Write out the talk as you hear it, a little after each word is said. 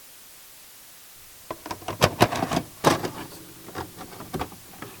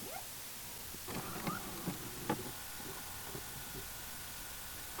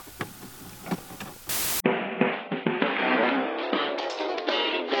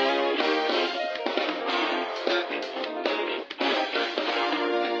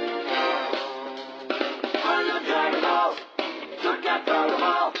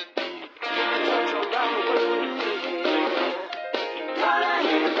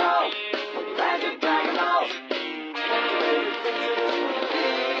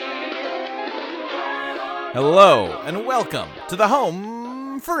Hello, and welcome to the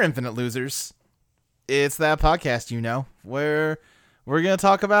home for Infinite Losers. It's that podcast, where we're going to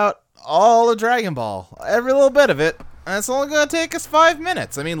talk about all of Dragon Ball, every little bit of it, and it's only going to take us 5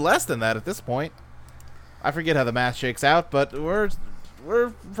 minutes. I mean, less than that at this point. I forget how the math shakes out, but we're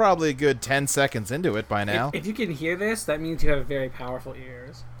probably a good 10 seconds into it by now. If you can hear this, that means you have very powerful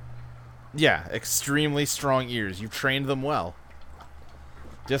ears. Yeah, extremely strong ears. You've trained them well.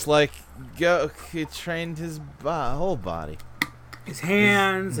 Just like Goku trained his whole body. His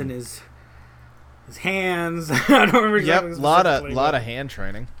hands and his hands. I don't remember exactly. Yep, lot of hand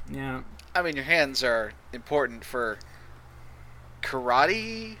training. Yeah. I mean, your hands are important for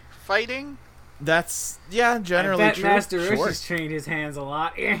karate fighting. That's, generally I bet true. Master Sure. Roshi's trained his hands a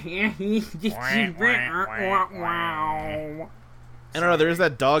lot. I don't know, there's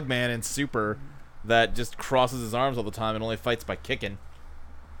that dog man in Super that just crosses his arms all the time and only fights by kicking.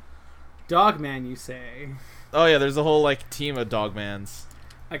 Dogman, you say? Oh yeah, there's a whole team of dogmans.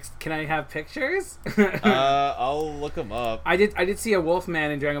 Like, can I have pictures? I'll look them up. I did see a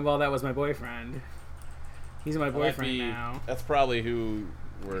Wolfman in Dragon Ball that was my boyfriend. He's my boyfriend now. That's probably who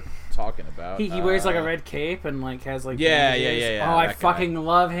we're talking about. He wears a red cape and has Yeah. Oh, I fucking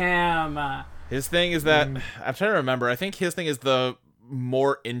love him. His thing is that I'm trying to remember. I think his thing is the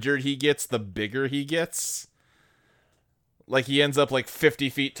more injured he gets, the bigger he gets. Like he ends up 50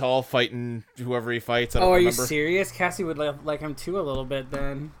 feet tall fighting whoever he fights. I don't remember. You serious? Cassie would like him too a little bit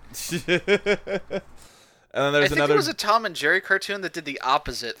then. And then there's I think it was a Tom and Jerry cartoon that did the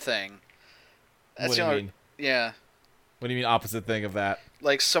opposite thing. What do you mean? Yeah. What do you mean opposite thing of that?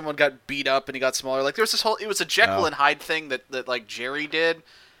 Like someone got beat up and he got smaller. Like there was this whole. It was a Jekyll and Hyde thing that Jerry did,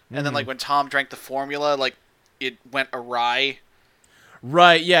 and then when Tom drank the formula, it went awry.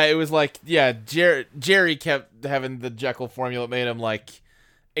 Right, yeah, it was Jerry kept having the Jekyll formula that made him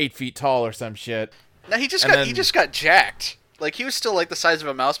 8 feet tall or some shit. No, he just got jacked. He was still the size of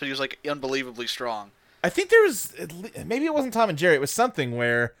a mouse, but he was unbelievably strong. I think there was maybe it wasn't Tom and Jerry. It was something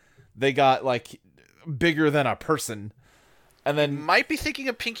where they got bigger than a person, and then Might be thinking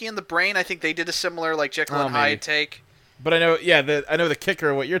of Pinky and the Brain. I think they did a similar Jekyll and Hyde take. But I know, I know the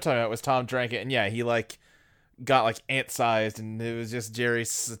kicker. What you're talking about was Tom drank it, and he got ant-sized, and it was just Jerry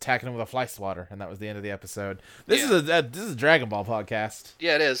attacking him with a fly swatter, and that was the end of the episode. This is a Dragon Ball podcast.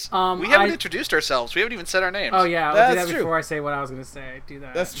 Yeah, it is. We haven't introduced ourselves. We haven't even said our names. Oh yeah, I'll do that true. before I say what I was gonna say. Do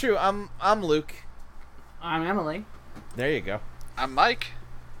that. That's true. I'm Luke. I'm Emily. There you go. I'm Mike.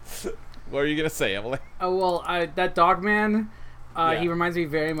 What are you gonna say, Emily? Oh well, that dog man. He reminds me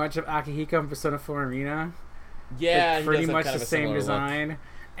very much of Akihiko from Persona 4 Arena. Yeah, it's pretty much the same design,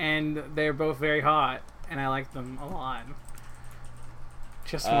 and they're both very hot. And I like them a lot.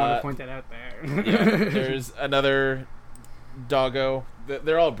 Just wanted to point that out there. Yeah, there's another doggo.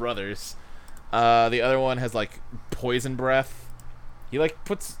 They're all brothers. The other one has poison breath. He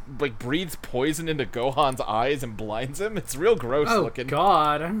breathes poison into Gohan's eyes and blinds him. It's real gross looking. Oh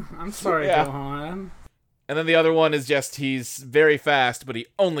God, I'm sorry, Gohan. And then the other one is he's very fast, but he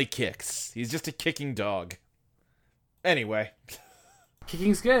only kicks. He's just a kicking dog. Anyway.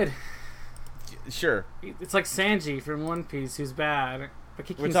 Kicking's good. Sure. It's like Sanji from One Piece, who's bad.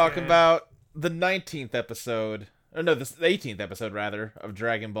 But we're talking about the 19th episode, or no, the 18th episode, rather, of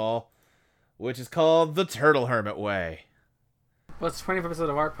Dragon Ball, which is called The Turtle Hermit Way. Well, it's the 20th episode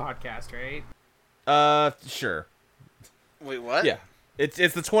of our podcast, right? Sure. Wait, what? Yeah. It's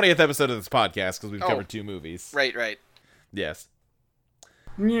the 20th episode of this podcast, because we've covered 2 movies. Right. Yes.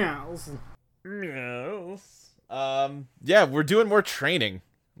 Meows. Yeah, we're doing more training.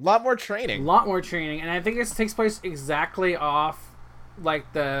 A lot more training, and I think this takes place exactly off the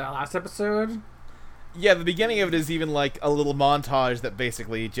last episode. Yeah, the beginning of it is even a little montage that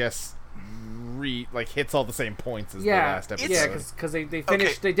basically just hits all the same points as the last episode. Yeah, because they finished.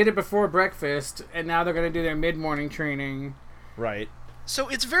 Okay. They did it before breakfast, and now they're gonna do their mid-morning training. Right. So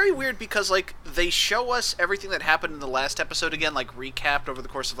it's very weird because they show us everything that happened in the last episode again, recapped over the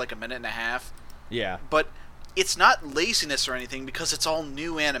course of a minute and a half. Yeah. But it's not laziness or anything because it's all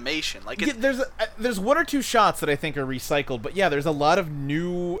new animation. There's 1 or 2 shots that I think are recycled, but there's a lot of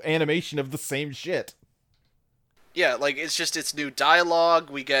new animation of the same shit. Yeah, it's new dialogue.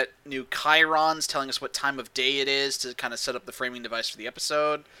 We get new chyrons telling us what time of day it is to kind of set up the framing device for the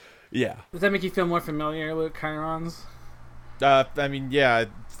episode. Yeah. Does that make you feel more familiar with chyrons? I mean, yeah,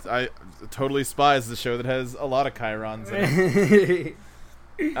 Totally Spy is the show that has a lot of chyrons in it.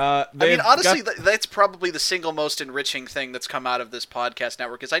 Honestly, that's probably the single most enriching thing that's come out of this podcast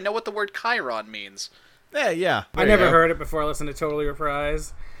network is I know what the word chyron means. Yeah. I never heard it before I listened to Totally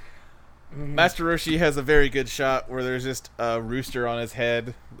Reprise. Master Roshi has a very good shot where there's just a rooster on his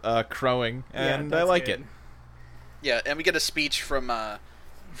head crowing, and I like it. Yeah, and we get a speech from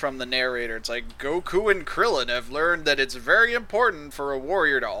the narrator. It's like, Goku and Krillin have learned that it's very important for a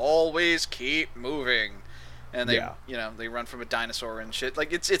warrior to always keep moving. And they, they run from a dinosaur and shit.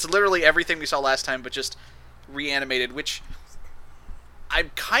 Like, it's literally everything we saw last time, but just reanimated, which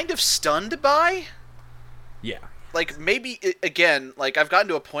I'm kind of stunned by. Yeah. Like, maybe, again, like, I've gotten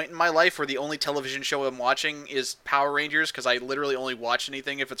to a point in my life where the only television show I'm watching is Power Rangers, because I literally only watch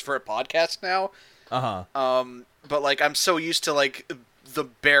anything if it's for a podcast now. Uh-huh. But, like, I'm so used to, like, the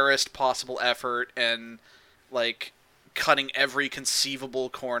barest possible effort and, like, cutting every conceivable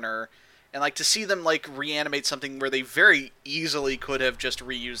corner. And, like, to see them, like, reanimate something where they very easily could have just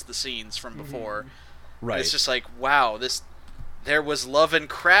reused the scenes from before. Right. It's just like, wow, there was love and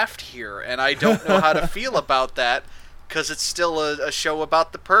craft here, and I don't know how to feel about that, because it's still a show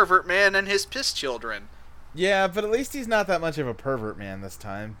about the pervert man and his piss children. Yeah, but at least he's not that much of a pervert man this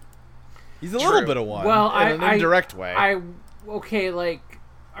time. He's a True. little bit of one, Well, in an indirect way. Okay, like,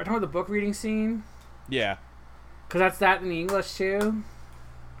 are you talking about the book reading scene? Yeah. Because that's that in the English, too?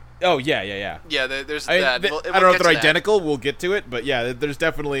 Oh, yeah. Yeah, there's I that. don't know if they're identical, we'll get to it, but yeah, there's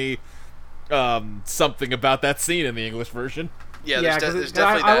definitely something about that scene in the English version. Yeah, there's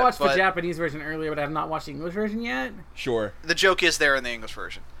definitely that. I watched the Japanese version earlier, but I have not watched the English version yet. Sure. The joke is there in the English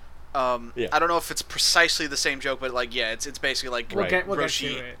version. Yeah. I don't know if it's precisely the same joke, but, like, yeah, it's basically like We'll get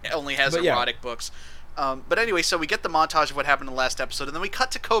Roshi to it. only has But yeah. erotic books. But anyway, so we get the montage of what happened in the last episode, and then we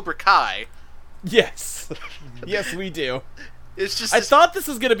cut to Cobra Kai. Yes. Yes, we do. It's just... I thought this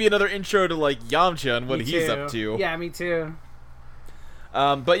was going to be another intro to, like, Yamcha and what Me he's too. up to. Yeah, me too.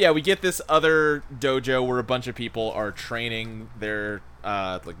 But yeah, we get this other dojo where a bunch of people are training their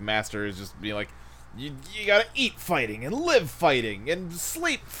like masters, just being like, you gotta eat fighting and live fighting and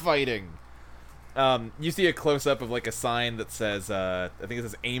sleep fighting. You see a close up of like a sign that says I think it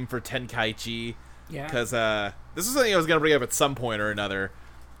says aim for Tenkaichi. Yeah. Because this is something I was gonna bring up at some point or another.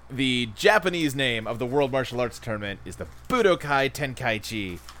 The Japanese name of the World Martial Arts Tournament is the Budokai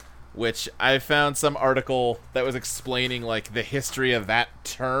Tenkaichi, which I found some article that was explaining like the history of that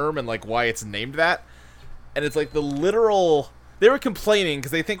term and like why it's named that. And it's like the literal... They were complaining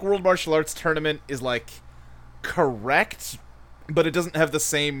because they think World Martial Arts Tournament is like correct, but it doesn't have the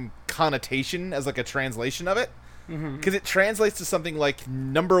same connotation as like a translation of it. Because it translates to something like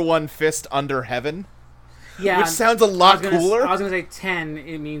number one fist under heaven. Yeah, which sounds a lot cooler. I was gonna say 10.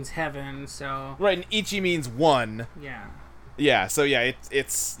 It means heaven. So right, and ichi means one. Yeah. Yeah. So yeah,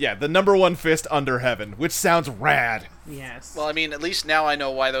 it's the number one fist under heaven, which sounds rad. Yes. Well, I mean, at least now I know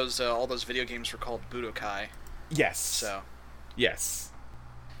why those all those video games were called Budokai. Yes. So. Yes.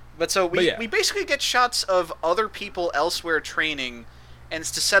 But we basically get shots of other people elsewhere training, and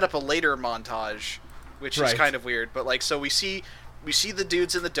it's to set up a later montage, which is kind of weird. But like, so we see the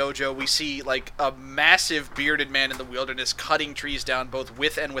dudes in the dojo. We see like a massive bearded man in the wilderness cutting trees down both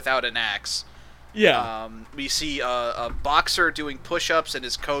with and without an axe. Yeah. We see a boxer doing push-ups, and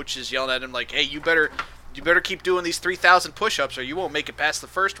his coach is yelling at him like, "Hey, you better keep doing these 3,000 push-ups, or you won't make it past the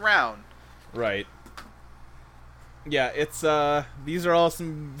first round." Right. Yeah, it's these are all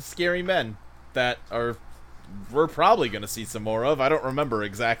some scary men that we're probably gonna see some more of. I don't remember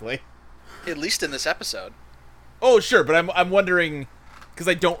exactly. At least in this episode. Oh, sure, but I'm wondering because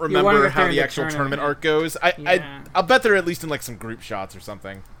I don't remember how the actual tournament arc goes. I'll bet they're at least in like some group shots or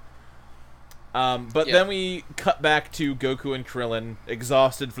something. But then we cut back to Goku and Krillin,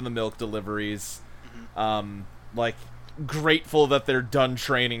 exhausted from the milk deliveries, like grateful that they're done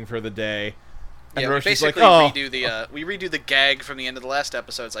training for the day. And we Roshi's basically like, redo the gag from the end of the last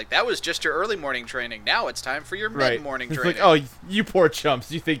episode. It's like, that was just your early morning training. Now it's time for your mid-morning training. It's like, oh, you poor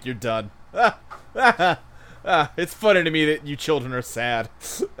chumps. You think you're done. It's funny to me that you children are sad.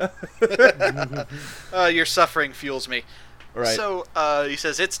 Your suffering fuels me. Right. So he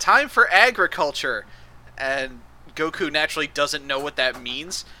says, it's time for agriculture. And Goku naturally doesn't know what that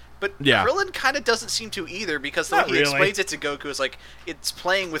means. But Krillin kind of doesn't seem to either, because the way he explains it to Goku is like, it's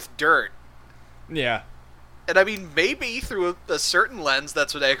playing with dirt. Yeah. And I mean, maybe through a certain lens,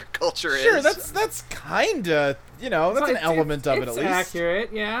 that's what agriculture is. Sure, that's kind of, that's an element of it at least. It's accurate,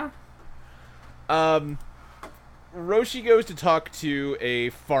 yeah. Roshi goes to talk to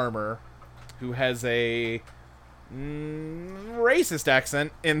a farmer who has a racist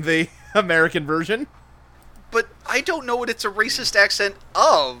accent in the American version. But I don't know what it's a racist accent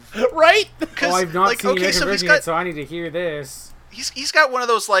of. Right? Oh, I've not seen the American version yet, so I need to hear this. He's got one of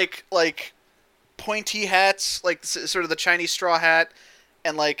those, like pointy hats, like sort of the Chinese straw hat,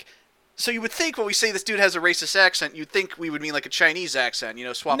 and, like, So you would think when we say this dude has a racist accent, you'd think we would mean like a Chinese accent,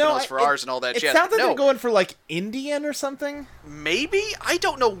 swapping O's for R's and all that shit. shit. It sounds like they're going for like Indian or something. Maybe? I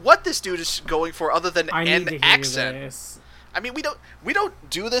don't know what this dude is going for other than an accent. This. I mean, we don't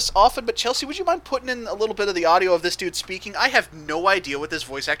do this often, but Chelsea, would you mind putting in a little bit of the audio of this dude speaking? I have no idea what this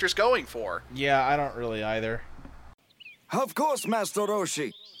voice actor's going for. Yeah, I don't really either. Of course, Master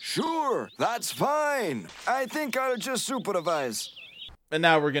Roshi. Sure, that's fine. I think I'll just supervise. And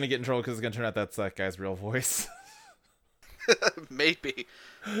now we're going to get in trouble because it's going to turn out that's that guy's real voice. Maybe.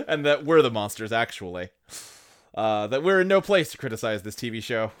 And that we're the monsters, actually. That we're in no place to criticize this TV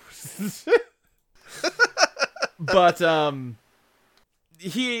show. But,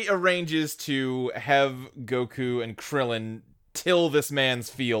 he arranges to have Goku and Krillin till this man's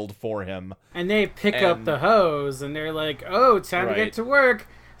field for him. And they pick up the hose, and they're like, oh, time to get to work.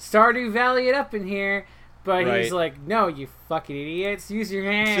 Stardew Valley it up in here. But he's like, no, you fucking idiots, use your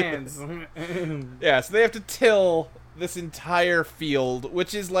hands. Yeah, so they have to till this entire field,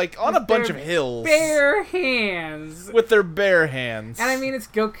 which is like on a bunch of hills. Bare hands. With their bare hands. And I mean, it's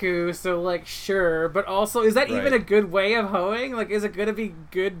Goku, so like, sure. But also, is that even a good way of hoeing? Like, is it going to be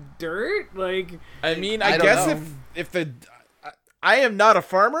good dirt? Like, I mean, I guess if the... I am not a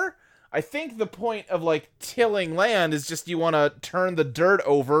farmer. I think the point of like tilling land is just you want to turn the dirt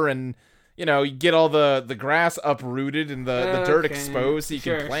over and... you get all the grass uprooted and the dirt exposed so you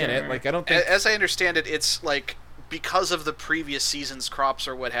can plant it. Like, I don't think... As I understand it, it's like, because of the previous season's crops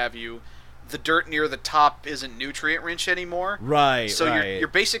or what have you, the dirt near the top isn't nutrient-rich anymore. Right, So you're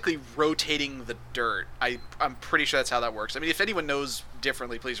basically rotating the dirt. I'm pretty sure that's how that works. I mean, if anyone knows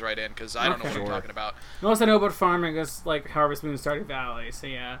differently, please write in, because I don't know what I'm talking about. Most I know about farming is, like, Harvest Moon, Stardew Valley, so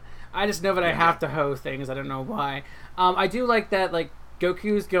yeah. I just know that I have to hoe things. I don't know why. I do like that, like,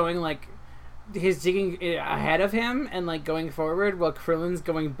 Goku's going, like... He's digging ahead of him and like going forward while Krillin's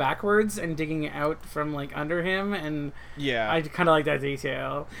going backwards and digging out from like under him, and I kind of like that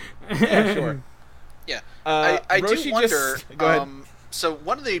detail. Yeah, sure. Yeah, I do wonder. Go ahead. So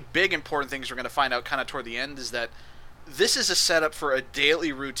one of the big important things we're going to find out kind of toward the end is that this is a setup for a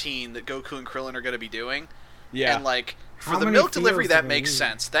daily routine that Goku and Krillin are going to be doing. Yeah, and like for the milk delivery, that makes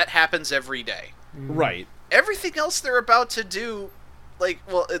sense. That happens every day. Right. Everything else they're about to do. Like,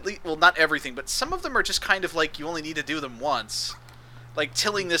 well, at least, not everything, but some of them are just kind of like you only need to do them once, like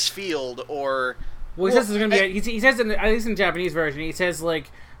tilling this field or. Well, he says there's gonna be. He says, at least in the Japanese version, he says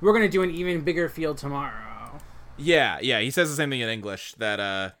like we're gonna do an even bigger field tomorrow. Yeah. He says the same thing in English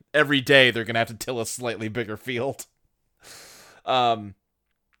that every day they're gonna have to till a slightly bigger field. Yeah,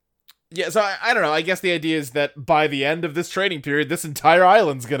 so I don't know. I guess the idea is that by the end of this training period, this entire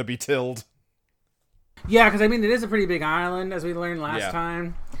island's gonna be tilled. Yeah, because I mean, it is a pretty big island, as we learned last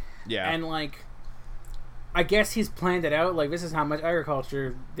time. Yeah. And, like, I guess he's planned it out. Like, this is how much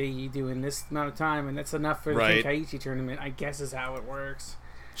agriculture they do in this amount of time, and that's enough for the Tenkaichi tournament, I guess is how it works.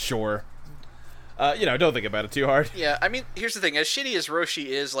 Sure. Don't think about it too hard. Yeah, I mean, here's the thing. As shitty as Roshi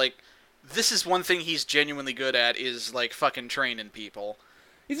is, like, this is one thing he's genuinely good at is, like, fucking training people.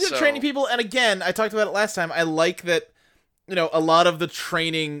 He's good at training people, and again, I talked about it last time, I like that a lot of the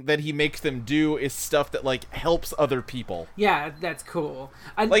training that he makes them do is stuff that, like, helps other people. Yeah, that's cool.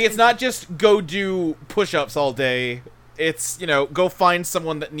 It's not just go do push-ups all day. It's, go find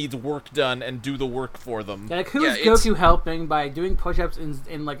someone that needs work done and do the work for them. Like, who is Goku helping by doing push-ups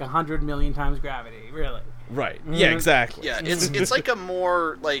in like 100 million times gravity, really? Right. Yeah, exactly. Yeah, it's like a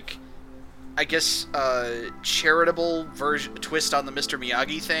more, like, I guess, charitable twist on the Mr.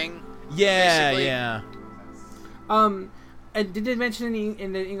 Miyagi thing. Yeah, basically. Yeah. And did they mention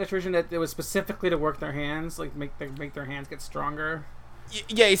in the English version that it was specifically to work their hands, like make their hands get stronger?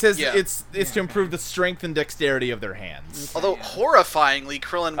 Yeah, he says it's to improve the strength and dexterity of their hands. Okay, although horrifyingly,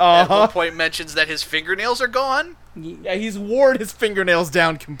 Krillin at one point mentions that his fingernails are gone. Yeah, he's worn his fingernails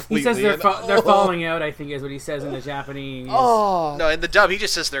down completely. He says they're falling out, I think is what he says in the Japanese. Oh. No, in the dub he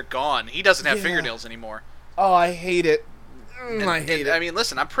just says they're gone. He doesn't have fingernails anymore. Oh, I hate it. I hate it. I mean,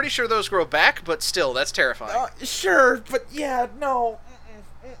 listen, I'm pretty sure those grow back, but still, that's terrifying. Sure, but yeah, no.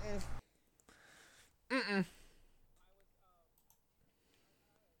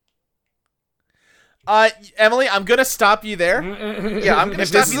 Emily, I'm gonna stop you there. Yeah, I'm gonna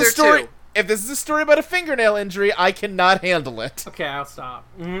stop you there too. If this is a story about a fingernail injury, I cannot handle it. Okay, I'll stop.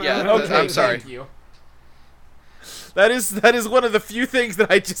 Yeah, okay, I'm sorry. Thank you. That is one of the few things that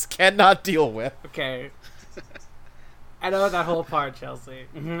I just cannot deal with. Okay. I know that whole part, Chelsea.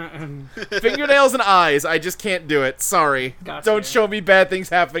 Fingernails and eyes, I just can't do it. Sorry. Gotcha. Don't show me bad things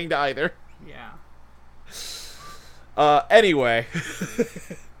happening to either. Yeah. Anyway.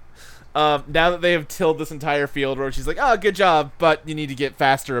 Now that they have tilled this entire field, Roshi's like, oh, good job, but you need to get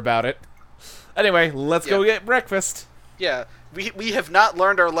faster about it. Anyway, let's go get breakfast. Yeah, we have not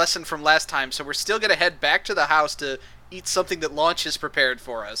learned our lesson from last time, so we're still gonna head back to the house to eat something that Launch has prepared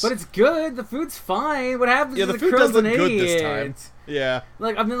for us. But it's good. The food's fine. What happens Yeah, is the food does Krill's look an good idiot. this time. Yeah.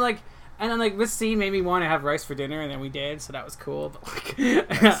 Like, I mean, like, and then, like, this scene made me want to have rice for dinner, and then we did, so that was cool. But, like,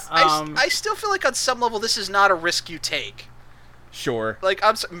 I still feel like on some level this is not a risk you take. Sure. Like,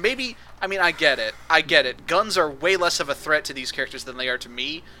 maybe, I mean, I get it. Guns are way less of a threat to these characters than they are to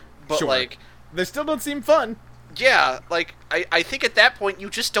me, but, Sure. like... They still don't seem fun. Yeah, like, I think at that point you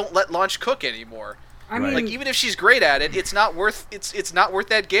just don't let Launch cook anymore. I mean, Like, even if she's great at it, it's not worth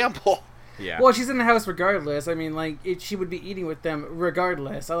that gamble. Yeah. well, she's in the house regardless. I mean, like, she would be eating with them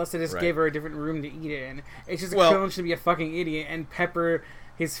regardless, unless they just Right. gave her a different room to eat in. It's just that Well- Krillin should be a fucking idiot and pepper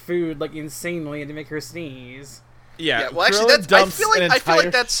his food, like, insanely and to make her sneeze. Yeah. Well, actually, Krillin dumps an I feel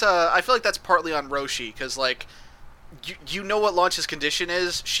entire- like that's partly on Roshi, because, like, you know what Launch's condition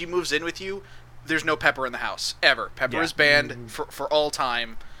is. She moves in with you. There's no pepper in the house ever. Pepper Yeah. is banned for all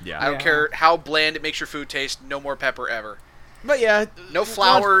time. Yeah. I don't Yeah. care how bland it makes your food taste. No more pepper ever. But yeah. No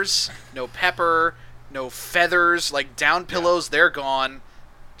flowers. No pepper. No feathers. Like down pillows, they're gone.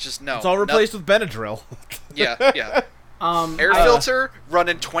 Just no. It's all replaced with Benadryl. Yeah. Air I- filter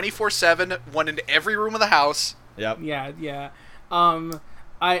running 24/7. One in every room of the house. Yep. Yeah.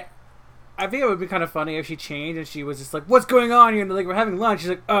 I think it would be kind of funny if she changed and she was just like, "What's going on here?" And like, we're having lunch. She's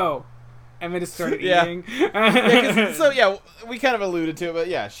like, "Oh," and then just started Yeah. eating. So yeah, we kind of alluded to it, but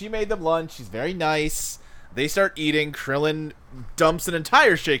yeah, she made them lunch. She's very nice. They start eating. Krillin dumps an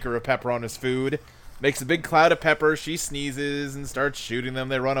entire shaker of pepper on his food, makes a big cloud of pepper. She sneezes and starts shooting them.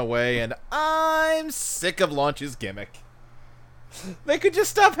 They run away, and I'm sick of Launch's gimmick. They could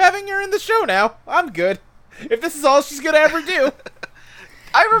just stop having her in the show now. I'm good. If this is all she's gonna ever do.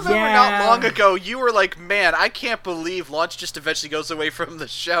 I remember Yeah. not long ago you were like, "Man, I can't believe Launch just eventually goes away from the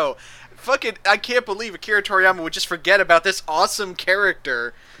show." Fucking, I can't believe Akira Toriyama would just forget about this awesome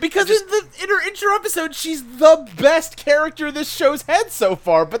character. Because Just- in her intro episode, she's the best character this show's had so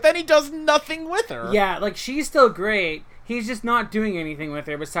far, but then he does nothing with her. Yeah, like, she's still great. He's just not doing anything with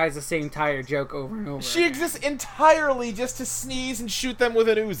her besides the same tire joke over and over. She again. exists entirely just to sneeze and shoot them with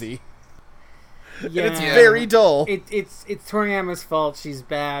an Uzi. Yeah. And it's very dull. It's Toriyama's fault she's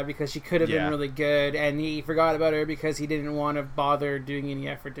bad because she could have Yeah. been really good, and he forgot about her because he didn't want to bother doing any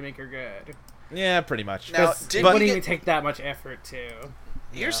effort to make her good. Yeah, pretty much. Now, 'Cause did it we wouldn't get- even take that much effort to.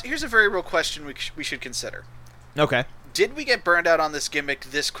 Here's a very real question we should consider. Okay. Did we get burned out on this gimmick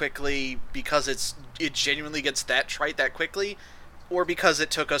this quickly because it genuinely gets that trite that quickly, or because it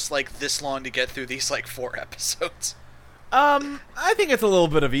took us like this long to get through these like 4 episodes? I think it's a little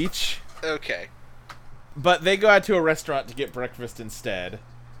bit of each. Okay. But they go out to a restaurant to get breakfast instead.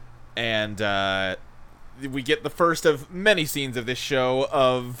 And we get the first of many scenes of this show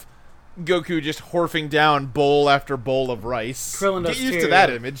of Goku just horfing down bowl after bowl of rice. Krillin Get does used too. to that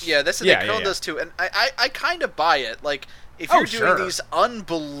image. Yeah, that's the thing. Krillin does too, and I kind of buy it. Like, if Oh, you're doing sure. these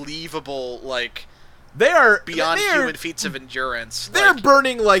unbelievable, like, They are beyond they are- human feats of endurance, They're like,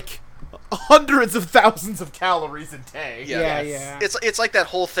 burning like hundreds of thousands of calories a day. Yeah. Yeah. it's like that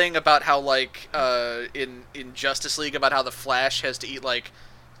whole thing about how like in Justice League about how the Flash has to eat like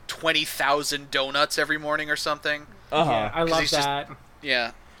 20,000 donuts every morning or something. Uh-huh. Yeah, I 'Cause love he's just- that.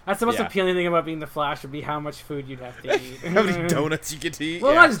 Yeah. That's the most Yeah. appealing thing about being the Flash would be how much food you'd have to eat. How many donuts you get to eat?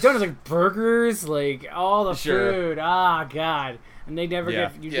 Well, yeah. not just donuts, like burgers, like all the Sure. food. Ah, God, and they never Yeah.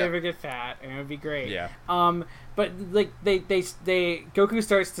 get you Yeah. never get fat, and it would be great. Yeah. But like they Goku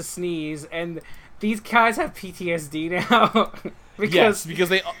starts to sneeze, and these guys have PTSD now Yes, because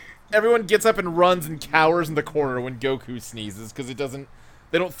because everyone gets up and runs and cowers in the corner when Goku sneezes because they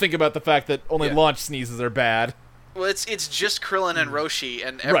don't think about the fact that only Yeah. launch sneezes are bad. Well, it's just Krillin and Roshi,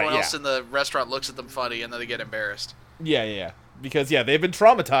 and everyone Right, yeah. else in the restaurant looks at them funny, and then they get embarrassed. Yeah. Because they've been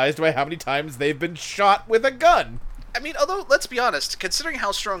traumatized by how many times they've been shot with a gun. I mean, although, let's be honest, considering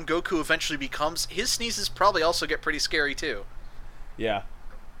how strong Goku eventually becomes, his sneezes probably also get pretty scary, too. Yeah.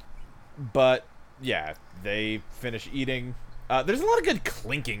 But, yeah, they finish eating. There's a lot of good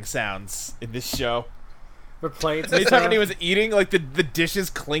clinking sounds in this show. the plates. Anytime anyone's eating, like, the dishes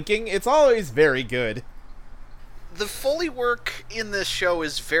clinking, it's always very good. The Foley work in this show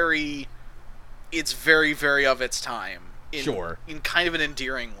is very of its time. Sure. In kind of an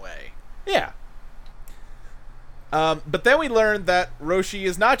endearing way. Yeah. But then we learned that Roshi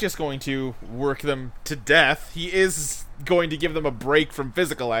is not just going to work them to death, he is going to give them a break from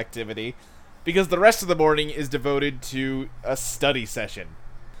physical activity, because the rest of the morning is devoted to a study session,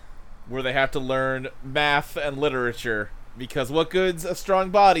 where they have to learn math and literature, because what good's a strong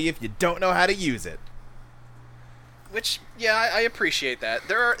body if you don't know how to use it? Which, yeah, I appreciate that.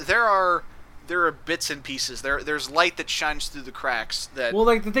 There are there are bits and pieces. There's light that shines through the cracks. That Well,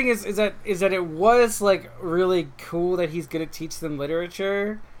 like the thing is that it was like really cool that he's gonna teach them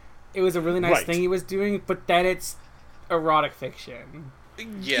literature. It was a really nice thing he was doing, but then it's erotic fiction.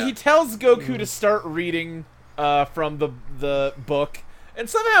 Yeah. He tells Goku to start reading from the book, and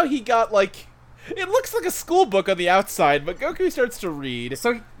somehow he got like, it looks like a school book on the outside, but Goku starts to read.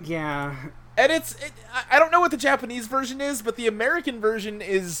 So yeah, And I don't know what the Japanese version is, but the American version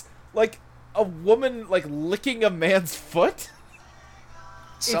is like a woman like licking a man's foot.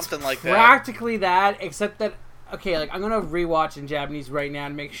 something it's like that. practically that, except that okay, like I'm gonna rewatch in Japanese right now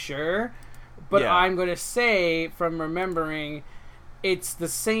and make sure, but Yeah. I'm gonna say from remembering, it's the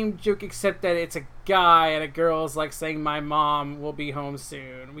same joke except that it's a guy and a girl's like saying, "My mom will be home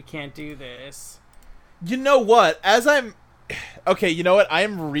soon. We can't do this." You know what? Okay, you know what? I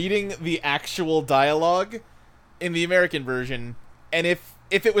am reading the actual dialogue in the American version, and if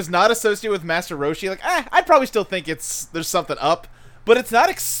it was not associated with Master Roshi, like, I'd probably still think there's something up, but it's not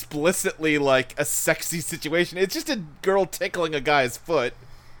explicitly like a sexy situation. It's just a girl tickling a guy's foot.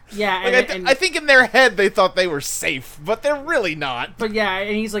 Yeah, Like, I think in their head they thought they were safe, but they're really not. But yeah,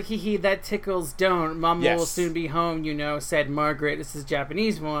 and he's like, hee, that tickles don't. Mama will Yes. soon be home, said Margaret. This is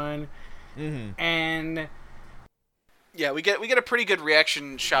Japanese one. Mm-hmm. And Yeah, we get a pretty good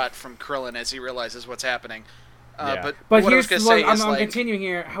reaction shot from Krillin as he realizes what's happening. Yeah. But But what I was here's gonna what say is I'm like, continuing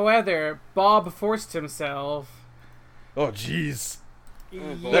here. However, Bob forced himself. Oh, jeez. Yeah.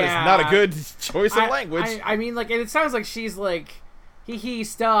 That is not a good choice of language. I mean, like, and it sounds like she's like, hee,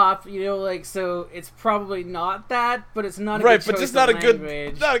 stop, like, so it's probably not that, but it's not a right, good but choice just not a of good,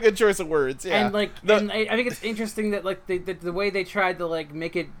 language. not a good choice of words. Yeah, And like, and I think it's interesting that like the way they tried to like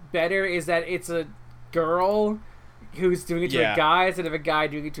make it better is that it's a girl who's doing it to Yeah. a guy instead of a guy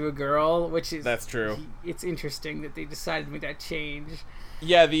doing it to a girl, which is That's true. It's interesting that they decided to make that change.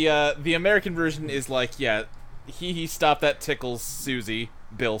 Yeah, the American version is like, yeah, he stopped that tickles Susie,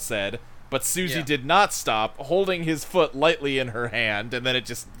 Bill said, but Susie Yeah. did not stop, holding his foot lightly in her hand, and then it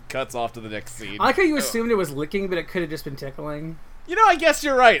just cuts off to the next scene. I like how you assumed it was licking, but it could have just been tickling. You know, I guess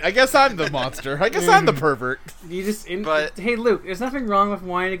you're right. I guess I'm the monster. I guess I'm the pervert. You just, But- hey Luke, there's nothing wrong with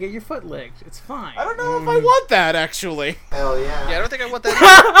wanting to get your foot licked. It's fine. I don't know if I want that, actually. Hell yeah. yeah, I don't think I want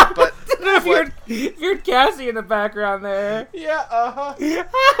that. But If you're Cassie in the background there. Yeah, uh-huh.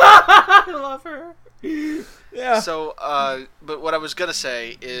 I love her. Yeah. So, but what I was gonna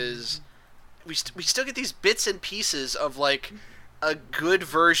say is, we still get these bits and pieces of like a good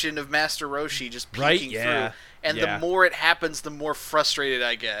version of Master Roshi just peeking Right, yeah. through, and Yeah. the more it happens, the more frustrated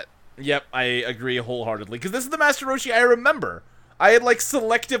I get. Yep, I agree wholeheartedly. Because this is the Master Roshi I remember. I had, like,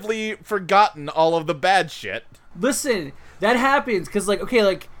 selectively forgotten all of the bad shit. Listen, that happens because, like, okay,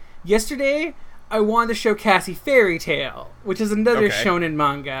 like yesterday, I wanted to show Cassie Fairy Tail, which is another Okay. shonen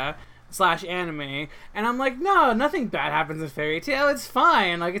manga / anime, and I'm like, no, nothing bad happens in Fairy Tail. It's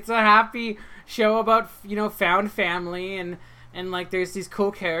fine. Like, it's a happy show about found family and like there's these cool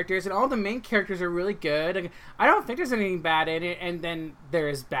characters and all the main characters are really good. Like, I don't think there's anything bad in it, and then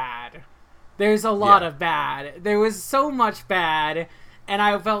there's bad. There's a lot Yeah. of bad. There was so much bad, and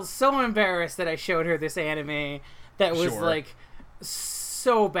I felt so embarrassed that I showed her this anime that was Sure. like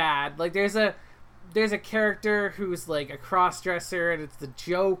so bad. Like there's a character who's like a cross-dresser, and it's the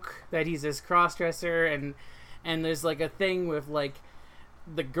joke that he's this cross-dresser, and there's like a thing with like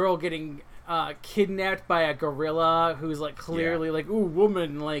the girl getting kidnapped by a gorilla who's like clearly like, ooh,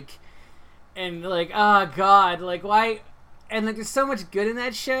 woman, like, and like, oh god, like why? And like there's so much good in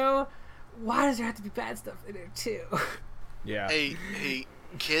that show. Why does there have to be bad stuff in there too? Yeah. Hey,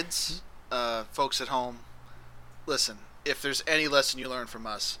 kids, folks at home, listen. If there's any lesson you learn from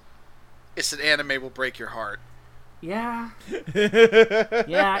us, it's that anime will break your heart. Yeah.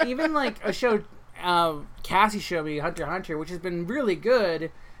 Yeah, even like a show Cassie showed me, Hunter x Hunter, which has been really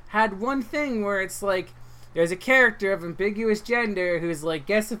good, had one thing where it's like there's a character of ambiguous gender who's like,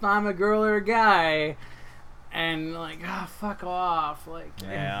 guess if I'm a girl or a guy, and like, fuck off. Like,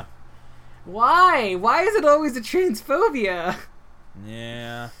 Yeah. why is it always a transphobia?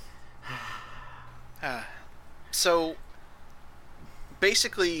 Yeah. So,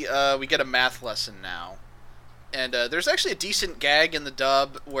 basically, we get a math lesson now. And there's actually a decent gag in the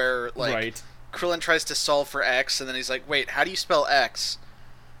dub where, like, Right. Krillin tries to solve for X, and then he's like, wait, how do you spell X?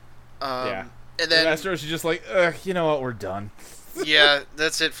 Yeah. And then, Master Roshi's just like, ugh, you know what, we're done. yeah,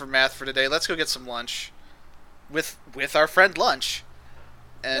 that's it for math for today. Let's go get some lunch. With our friend Lunch.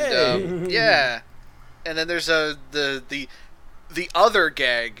 And, Hey. yeah. And then there's the other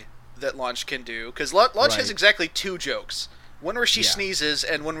gag that Lunch can do, because Lunch has Right. exactly two jokes. One where she Yeah. sneezes,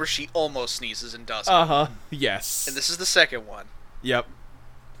 and one where she almost sneezes and doesn't. Uh-huh. Yes. And this is the second one. Yep.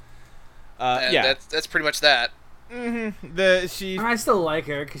 And that's pretty much that. I still like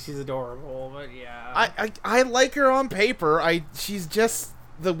her because she's adorable, but yeah. I like her on paper. She's just,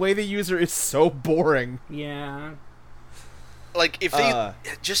 the way they use her is so boring. Yeah. Like, if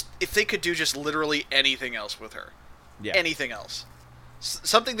they could do just literally anything else with her. Yeah. Anything else.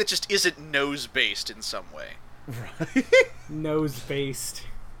 Something that just isn't nose-based in some way. Right. Nose-based.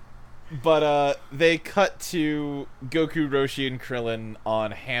 But they cut to Goku, Roshi, and Krillin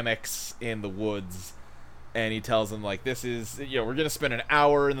on hammocks in the woods. And he tells them, like, this is, we're going to spend an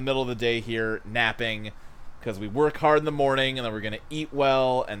hour in the middle of the day here napping because we work hard in the morning, and then we're going to eat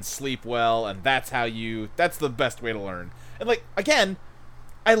well and sleep well, and that's the best way to learn. And, like, again,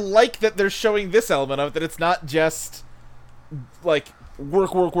 I like that they're showing this element of it, that it's not just, like,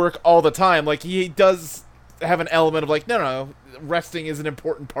 work all the time. Like, he does have an element of, like, no, resting is an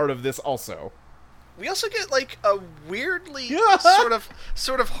important part of this also. We also get, like, a weirdly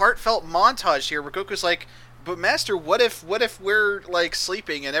sort of heartfelt montage here where Goku's like, but Master, what if we're, like,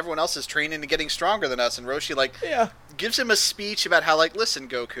 sleeping and everyone else is training and getting stronger than us? And Roshi, like, gives him a speech about how, like, listen,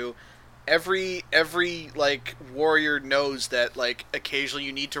 Goku, every like, warrior knows that, like, occasionally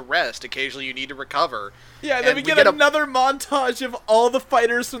you need to rest, occasionally you need to recover. Yeah, and then we get another montage of all the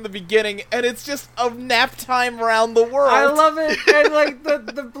fighters from the beginning, and it's just a nap time around the world. I love it. And, like,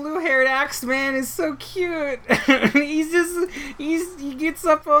 the blue-haired Axeman is so cute. He gets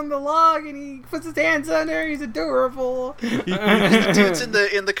up on the log and he puts his hands under. He's adorable. The dude's in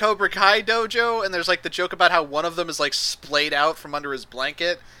the Cobra Kai dojo, and there's, like, the joke about how one of them is, like, splayed out from under his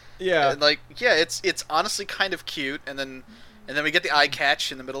blanket. Yeah. And, like, yeah, it's honestly kind of cute, and then we get the eye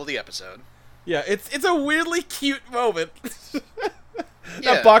catch in the middle of the episode. Yeah, it's a weirdly cute moment.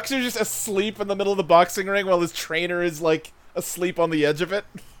 Yeah. That boxer's just asleep in the middle of the boxing ring while his trainer is, like, asleep on the edge of it.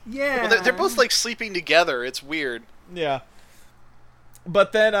 Yeah. Well, they're both, like, sleeping together. It's weird. Yeah.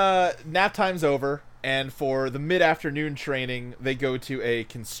 But then nap time's over, and for the mid-afternoon training, they go to a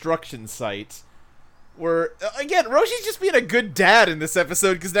construction site where, again, Roshi's just being a good dad in this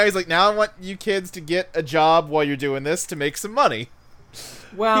episode, because now he's like, now I want you kids to get a job while you're doing this to make some money.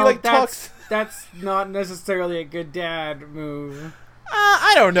 Well, he, like, that's not necessarily a good dad move.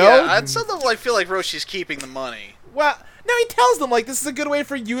 I don't know. Yeah, at some level I feel like Roshi's keeping the money. Well, no, he tells them, like, this is a good way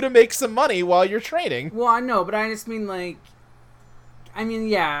for you to make some money while you're training. Well, I know, but I just mean, like,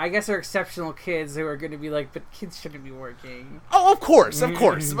 yeah, I guess they're exceptional kids who are going to be like, but kids shouldn't be working. Oh, of course.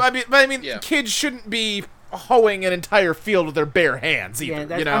 I mean, Yeah. Kids shouldn't be hoeing an entire field with their bare hands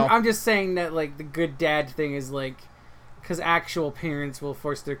either, you know? I'm just saying that, like, the good dad thing is, like, because actual parents will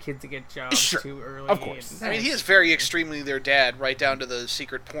force their kids to get jobs too early. Of course. I mean, he is very extremely their dad, right down to the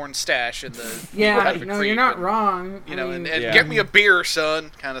secret porn stash and the yeah. No, you're not wrong. You know, I mean, and get me a beer,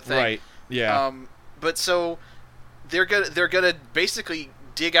 son, kind of thing. Right. Yeah. But so they're gonna basically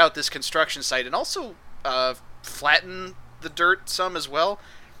dig out this construction site and also flatten the dirt some as well.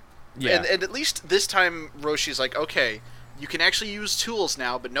 Yeah. And at least this time, Roshi's like, okay, you can actually use tools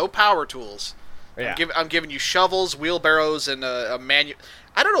now, but no power tools. Yeah. I'm giving you shovels, wheelbarrows, and a manual.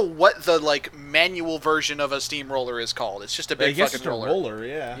 I don't know what the, like, manual version of a steamroller is called. It's just a big fucking roller. A roller,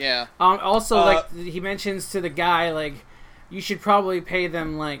 yeah. Yeah. Also, like, he mentions to the guy, like, you should probably pay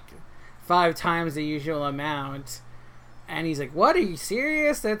them, like, 5 times the usual amount. And he's like, what? Are you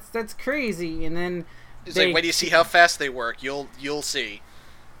serious? That's crazy. And then he's like, wait, do you see how fast they work? You'll see.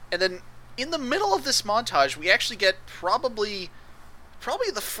 And then in the middle of this montage, we actually get probably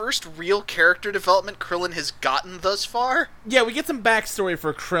the first real character development Krillin has gotten thus far. Yeah, we get some backstory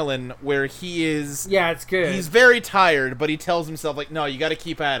for Krillin where he is... Yeah, it's good. He's very tired, but he tells himself, like, no, you gotta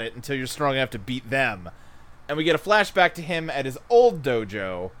keep at it until you're strong enough to beat them. And we get a flashback to him at his old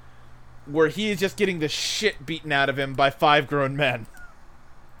dojo where he is just getting the shit beaten out of him by 5 grown men.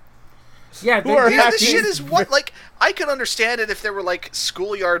 Yeah, this shit is what, like, I could understand it if there were, like,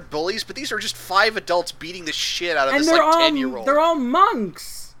 schoolyard bullies, but these are just 5 adults beating the shit out of this, like, 10-year-old. They're all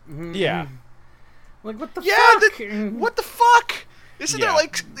monks. Yeah. Like, what the fuck? What the fuck? Isn't there,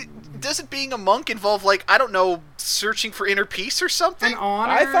 like, doesn't being a monk involve, like, I don't know, searching for inner peace or something? An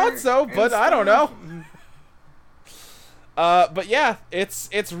honor I thought so, but I don't know. But yeah,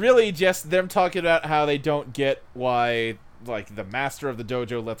 it's really just them talking about how they don't get why, like, the master of the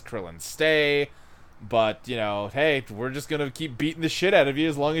dojo lets Krillin stay, but, you know, hey, we're just gonna keep beating the shit out of you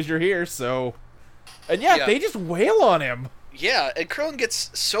as long as you're here, so... And yeah, they just wail on him. Yeah, and Krillin gets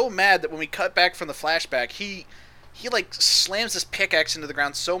so mad that when we cut back from the flashback, he like, slams his pickaxe into the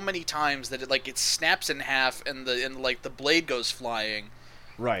ground so many times that it snaps in half and the blade goes flying.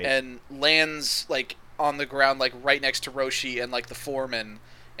 Right. And lands, like, on the ground, like, right next to Roshi and, like, the foreman.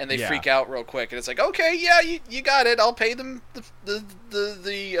 and they freak out real quick, and it's like, okay, yeah, you got it. I'll pay them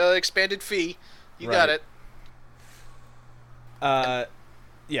the expanded fee. You got it.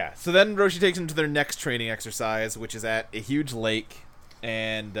 Yeah. So then Roshi takes them to their next training exercise, which is at a huge lake,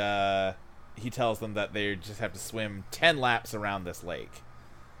 and he tells them that they just have to swim 10 laps around this lake.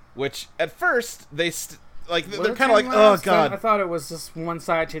 Which at first they're kind of like, oh god. I thought it was just one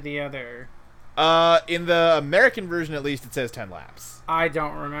side to the other. In the American version, at least, it says 10 laps. I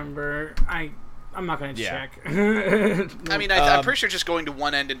don't remember. I'm not gonna check. I mean, I'm pretty sure just going to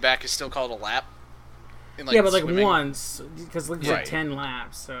one end and back is still called a lap. Yeah, but swimming. Once, because like 10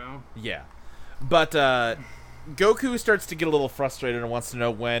 laps, so. Yeah. But Goku starts to get a little frustrated and wants to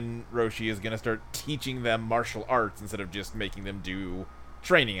know when Roshi is going to start teaching them martial arts instead of just making them do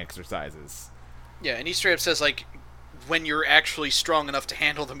training exercises. Yeah, and he straight up says, like, when you're actually strong enough to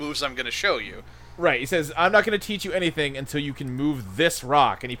handle the moves I'm going to show you. Right, he says, I'm not going to teach you anything until you can move this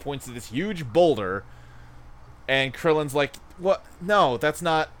rock, and he points to this huge boulder, and Krillin's like, what? No, that's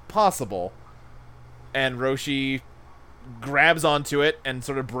not possible. And Roshi grabs onto it and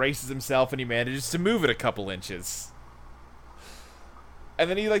sort of braces himself, and he manages to move it a couple inches. And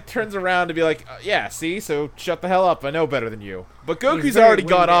then he like turns around to be like, yeah, see? So shut the hell up, I know better than you. But Goku's already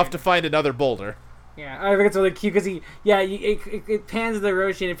gone off to find another boulder. Yeah, I think it's really cute because it pans to the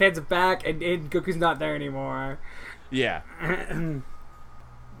Roshi and it pans it back, and Goku's not there anymore. Yeah. And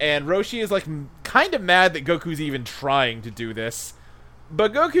Roshi is like kind of mad that Goku's even trying to do this.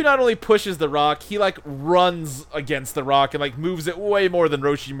 But Goku not only pushes the rock, he like runs against the rock and like moves it way more than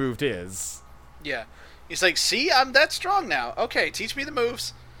Roshi moved his. Yeah. He's like, see, I'm that strong now. Okay, teach me the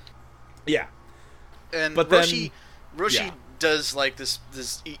moves. Yeah. And but Roshi does like this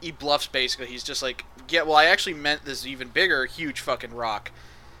he bluffs basically. He's just like, yeah, well, I actually meant this even bigger, huge fucking rock.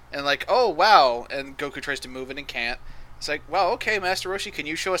 And like, oh, wow. And Goku tries to move it and can't. It's like, well, okay, Master Roshi, can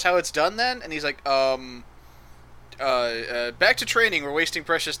you show us how it's done then? And he's like, back to training. We're wasting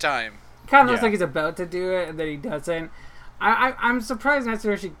precious time. Kind of looks like he's about to do it, and then he doesn't. I'm surprised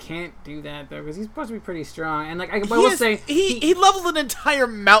Master Roshi can't do that though, because he's supposed to be pretty strong. And like, I will say, he leveled an entire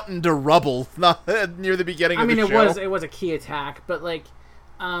mountain to rubble near the beginning of the show. I mean, it was a key attack, but like,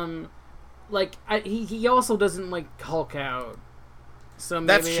 he also doesn't like Hulk out. So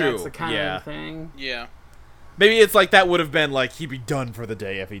maybe that's the kind of thing. Yeah. Maybe it's like that would have been like he'd be done for the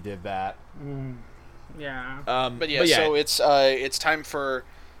day if he did that. Yeah. But so it's time for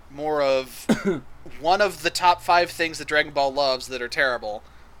more of one of the top 5 things that Dragon Ball loves that are terrible.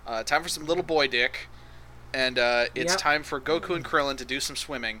 Time for some little boy dick, and it's time for Goku and Krillin to do some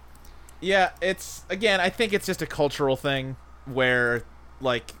swimming. Yeah, I think it's just a cultural thing where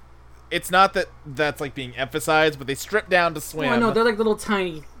like it's not that that's like being emphasized, but they strip down to swim. Oh no, they're like little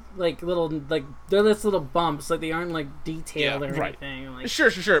tiny. They're just little bumps, like they aren't like detailed or anything. Like,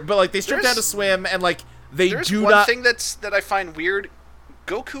 sure, but like they strip down to swim, and like there's one thing that I find weird.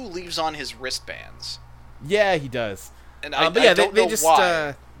 Goku leaves on his wristbands. Yeah, he does. And I don't know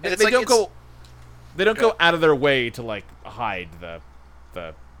why. They don't go out of their way to like hide the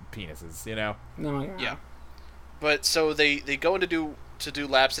penises, you know? No, yeah. But so they go in to do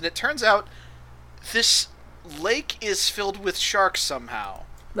laps, and it turns out this lake is filled with sharks somehow.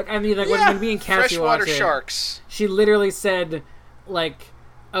 Like, I mean, like when me and Cassie freshwater watched it, sharks. She literally said, like,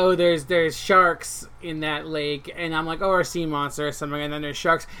 oh, there's sharks in that lake, and I'm like, oh, or a sea monster or something, and then there's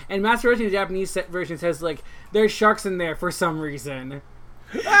sharks. And Master Roshi, the Japanese version, says, like, there's sharks in there for some reason.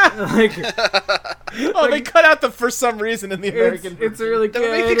 Like, they cut out the for some reason in the American version. It's really good. That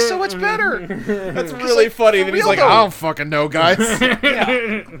would make things so much better. That's really funny. And he's like, I don't fucking know, guys.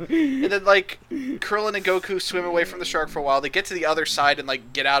 And then, like, Krillin and Goku swim away from the shark for a while. They get to the other side and,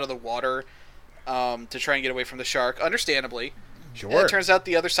 like, get out of the water to try and get away from the shark, understandably. Sure. And it turns out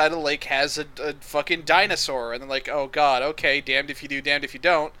the other side of the lake has a fucking dinosaur. And they're like, oh, God, okay, damned if you do, damned if you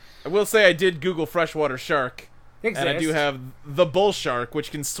don't. I will say I did Google freshwater shark. And I do have the bull shark, which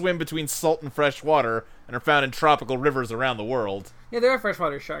can swim between salt and fresh water and are found in tropical rivers around the world. Yeah, there are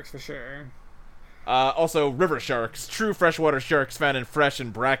freshwater sharks for sure. Also, river sharks, true freshwater sharks found in fresh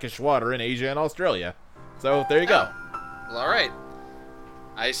and brackish water in Asia and Australia. So, there you go. Well, all right.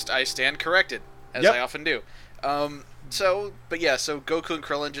 I stand corrected, as I often do. So Goku and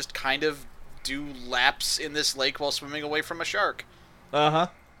Krillin just kind of do laps in this lake while swimming away from a shark. Uh-huh.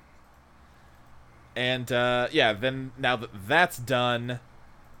 And, then now that that's done,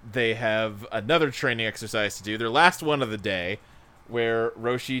 they have another training exercise to do, their last one of the day, where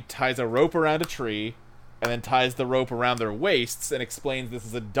Roshi ties a rope around a tree, and then ties the rope around their waists, and explains this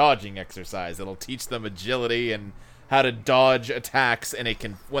is a dodging exercise. It'll teach them agility and how to dodge attacks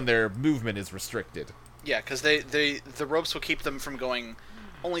when their movement is restricted. Yeah, because the ropes will keep them from going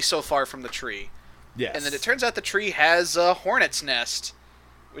only so far from the tree. Yes. And then it turns out the tree has a hornet's nest,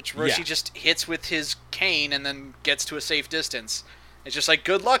 which Roshi Yeah. just hits with his cane and then gets to a safe distance. It's just like,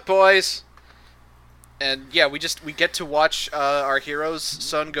 good luck, boys. And yeah, we get to watch our hero's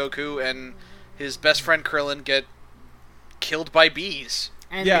son Goku and his best friend Krillin get killed by bees.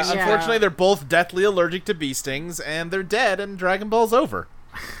 And Yeah, unfortunately, they're both deathly allergic to bee stings, and they're dead, and Dragon Ball's over.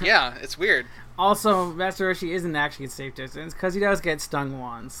 Yeah, it's weird. Also, Master Roshi isn't actually at safe distance because he does get stung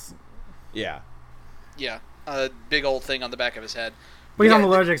once. Yeah. Yeah, a big old thing on the back of his head. But he's Yeah, not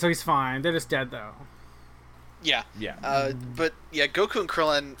allergic, so he's fine. They're just dead, though. Yeah. Yeah. But yeah, Goku and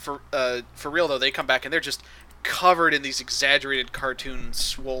Krillin, for real though, they come back and they're just covered in these exaggerated cartoon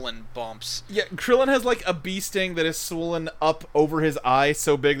swollen bumps. Yeah, Krillin has, like, a bee sting that is swollen up over his eye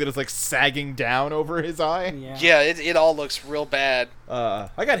so big that it's, like, sagging down over his eye. Yeah. Yeah, it all looks real bad. I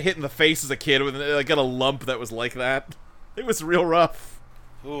got hit in the face as a kid with, I got a lump that was like that. It was real rough.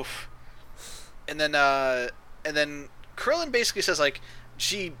 Oof. And then Krillin basically says like,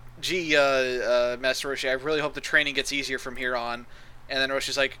 gee, Master Roshi, I really hope the training gets easier from here on. And then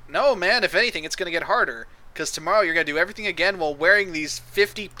Roshi's like, no, man, if anything, it's going to get harder. Because tomorrow you're going to do everything again while wearing these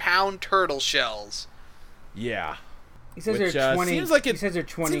 50-pound turtle shells. Yeah. He says Which, they're 20. seems like he it- says they're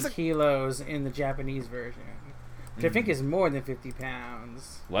 20 seems like- kilos in the Japanese version, which I think is more than 50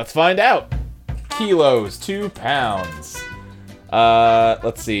 pounds. Let's find out. Kilos, 2 pounds.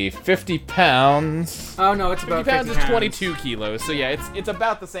 Let's see, 50 pounds. Oh no, it's 50 about pounds 50 is 22 kilos, so yeah, it's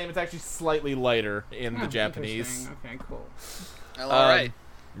about the same. It's actually slightly lighter in the Oh, Japanese. interesting. Okay, cool. Well, all right.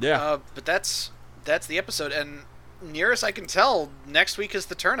 Yeah. But that's the episode. And near as I can tell, next week is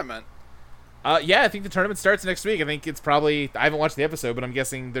the tournament. Yeah, I think the tournament starts next week. I think it's probably, I haven't watched the episode, but I'm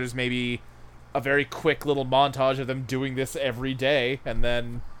guessing there's maybe a very quick little montage of them doing this every day, and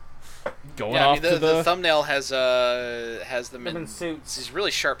then going Yeah, I off mean, to the thumbnail has them Them in in suits. these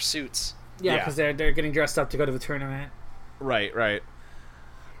really sharp suits. Yeah, Yeah. because they're getting dressed up to go to the tournament. Right.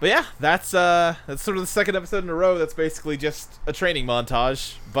 But yeah, that's sort of the second episode in a row that's basically just a training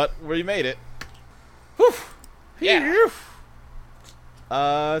montage, but we made it. Whew. Yeah.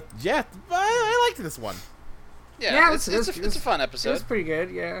 Yeah, I liked this one. Yeah, it's it's a fun It episode. was pretty good,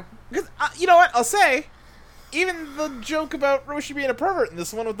 yeah. Because, you know what, I'll say, even the joke about Roshi being a pervert in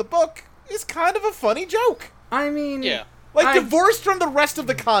this one with the book is kind of a funny joke. I mean, Yeah. Like, divorced from the rest of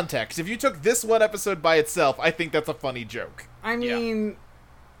the context, if you took this one episode by itself, I think that's a funny joke. I mean,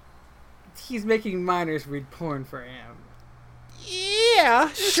 he's making minors read porn for him. Yeah,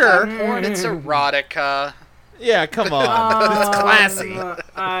 sure. Porn, it's erotica. Yeah, come on. It's classy.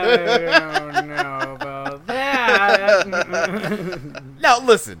 I don't know about that. Now,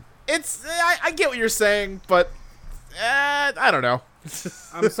 listen. I get what you're saying, but I don't know.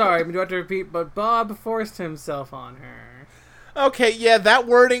 I'm sorry, but do I have to repeat? But Bob forced himself on her. Okay, yeah, that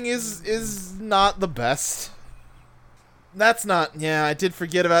wording is not the best. That's not. Yeah, I did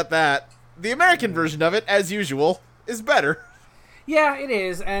forget about that. The American version of it, as usual, is better. Yeah, it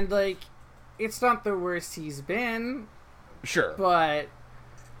is, and like, it's not the worst he's been, Sure. but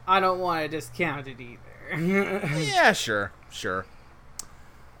I don't want to discount it either. Yeah, sure.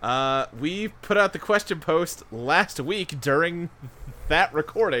 We put out the question post last week during that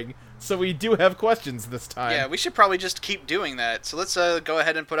recording, so we do have questions this time. Yeah, we should probably just keep doing that. So let's go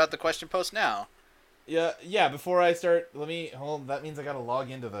ahead and put out the question post now. Yeah. Before I start, let me hold. That means I gotta log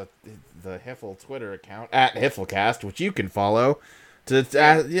into the Hiffle Twitter account at Hifflecast, which you can follow. Ask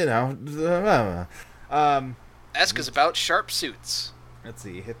us about sharp suits. Let's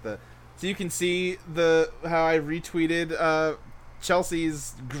see. So you can see how I retweeted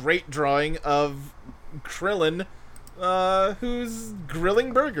Chelsea's great drawing of Krillin, who's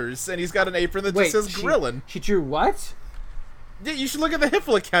grilling burgers, and he's got an apron that just says Grillin. She drew what? Yeah, you should look at the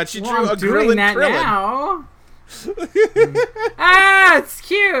Hiffle account. She Well, drew I'm a doing grilling that Krillin. now. Ah, it's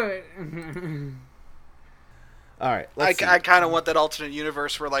cute. All right, let's see. I kind of want that alternate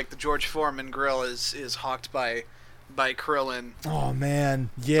universe where like the George Foreman grill is hawked by Krillin. Oh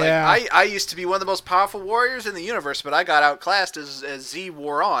man, yeah. Like, I used to be one of the most powerful warriors in the universe, but I got outclassed as Z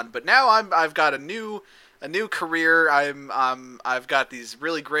wore on. But now I've got a new career. I've got these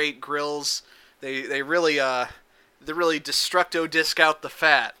really great grills. They really destructo disc out the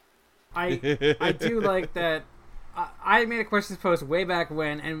fat. I do like that. I made a questions post way back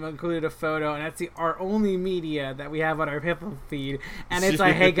when and included a photo, and that's our only media that we have on our Hippo feed, and it's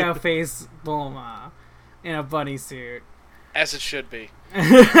a Heiko face Bulma in a bunny suit. As it should be.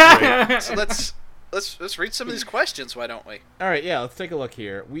 So let's read some of these questions, why don't we? All right, yeah, let's take a look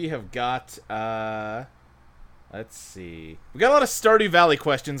here. We have got, let's see. We got a lot of Stardew Valley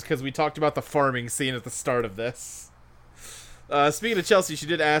questions because we talked about the farming scene at the start of this. Speaking of Chelsea, she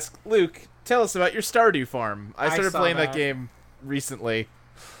did ask, Luke, tell us about your Stardew Farm. I started saw playing that game recently.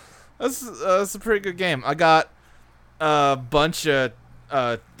 That's a pretty good game. I got a bunch of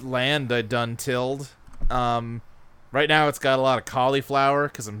land I done tilled. Right now it's got a lot of cauliflower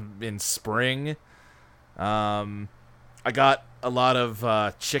because I'm in spring. I got a lot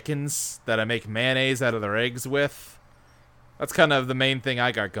of chickens that I make mayonnaise out of their eggs with. That's kind of the main thing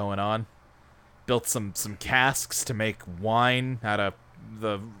I got going on. Built some casks to make wine out of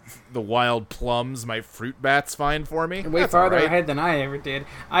the wild plums my fruit bats find for me. Way That's farther all right. ahead than I ever did.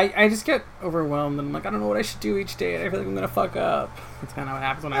 I just get overwhelmed and I'm like, I don't know what I should do each day, and I feel like I'm gonna fuck up. That's kind of what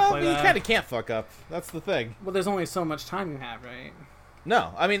happens when I play You that. kind of can't fuck up. That's the thing. Well, there's only so much time you have, right?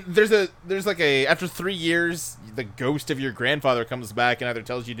 No, I mean, there's like after 3 years, the ghost of your grandfather comes back and either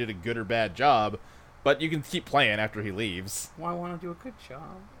tells you did a good or bad job, but you can keep playing after he leaves. Well, I want to do a good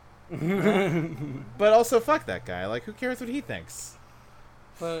job. But also, fuck that guy. Like, who cares what he thinks?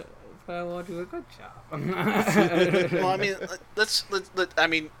 But I want to do a good job. Well, I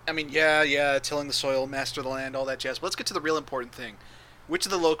mean, yeah, tilling the soil, master the land, all that jazz. But let's get to the real important thing. Which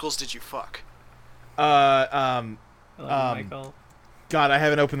of the locals did you fuck? I love you, Michael. God, I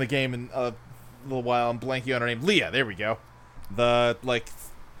haven't opened the game in a little while. I'm blanking on her name. Leah, there we go. The, like,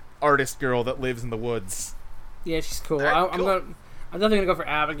 artist girl that lives in the woods. Yeah, she's cool. Alright, cool. I'm definitely gonna go for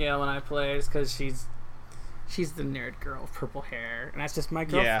Abigail when I play, just because she's the nerd girl with purple hair, and that's just my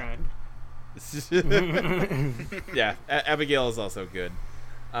girlfriend. Yeah, Abigail is also good.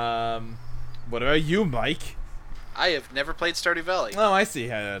 What about you, Mike? I have never played Stardew Valley. Oh, I see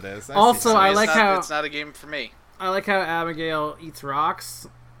how it is. Also, I like how it's not a game for me. I like how Abigail eats rocks.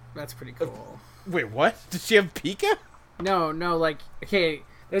 That's pretty cool. Wait, what? Did she have Pika? No, like, okay,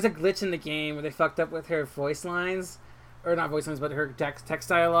 there's a glitch in the game where they fucked up with her voice lines, or not voice lines, but her text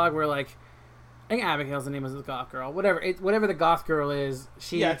dialogue, where, like, I think Abigail's the name of the goth girl. Whatever the goth girl is,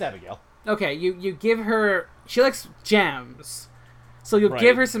 Yeah, it's Abigail. Okay, you give her... She likes gems. So you'll Right.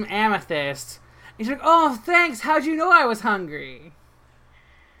 give her some amethyst. And she's like, oh, thanks. How'd you know I was hungry?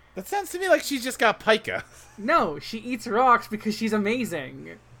 That sounds to me like she's just got pica. No, she eats rocks because she's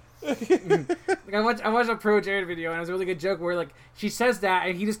amazing. Like, I watched a Pro Jared video, and it was a really good joke where, like, she says that,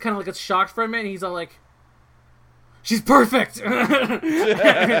 and he just kind of, like, gets shocked from it, and he's all like, she's perfect!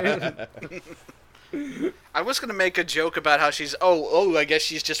 I was gonna make a joke about how she's I guess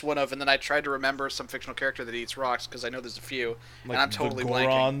she's just one of, and then I tried to remember some fictional character that eats rocks because I know there's a few, Like and I'm totally the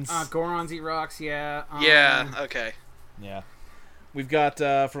blanking. Gorons. Gorons eat rocks, yeah. Yeah, okay. Yeah. We've got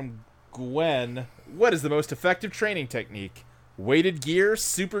from Gwen, what is the most effective training technique? Weighted gear,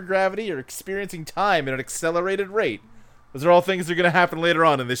 super gravity, or experiencing time at an accelerated rate? Those are all things that are going to happen later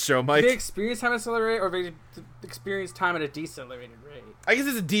on in this show, Mike. Do they experience time at accelerate, or do they experience time at a decelerated rate? I guess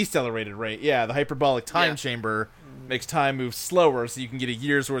it's a decelerated rate. Yeah, the hyperbolic time chamber makes time move slower so you can get a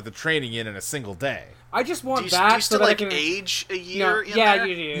year's worth of training in a single day. I just want Do you that still, so that like, I can... age a year in yeah, there?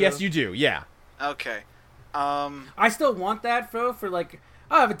 you do. Yes, you do, yeah. Okay. I still want that, though, for, like,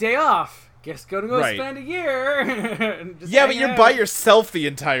 oh, I have a day off. Guess go Right. spend a year. And just Yeah, but hang you're out. by yourself the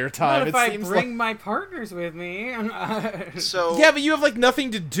entire time. Not if It I seems bring like... my partners with me. So Yeah, but you have, like, nothing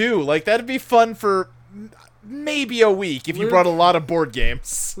to do. Like, that'd be fun for maybe a week if you Luke- brought a lot of board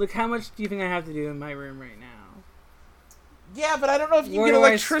games. Look, how much do you think I have to do in my room right now? Yeah, but I don't know if you Where can get do I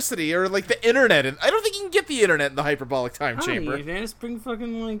electricity or, like, the internet. And I don't think you can get the internet in the hyperbolic time chamber. Even. Just bring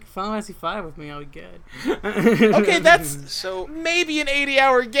fucking, like, Final Fantasy 5 with me. I'll be good. Okay, that's so maybe an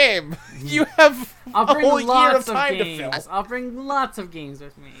 80-hour game. You have I'll a bring whole year lots of time to games. fill. I'll bring lots of games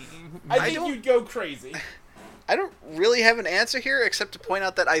with me. I think don't- you'd go crazy. I don't really have an answer here except to point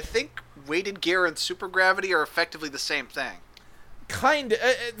out that I think weighted gear and super gravity are effectively the same thing. Kind of.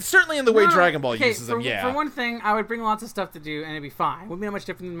 Certainly in the way No, Dragon Ball okay, uses them, yeah. For one thing, I would bring lots of stuff to do, and it'd be fine. It wouldn't be that much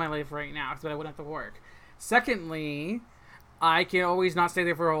different than my life right now, because I wouldn't have to work. Secondly, I can always not stay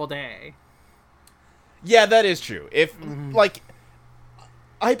there for a whole day. Yeah, that is true. If, like,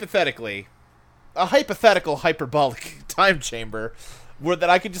 hypothetically, a hypothetical hyperbolic time chamber where that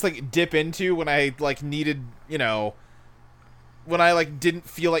I could just, like, dip into when I, like, needed, you know, when I, like, didn't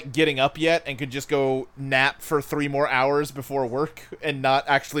feel like getting up yet and could just go nap for 3 more hours before work and not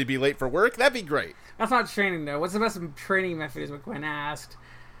actually be late for work, that'd be great. That's not training, though. What's the best training method is what Gwen asked.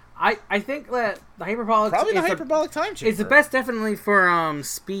 I think that the hyperbolic... Probably the hyperbolic time chamber. It's the best definitely for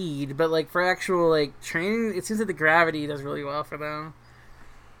speed, but, like, for actual, like, training, it seems that the gravity does really well for them.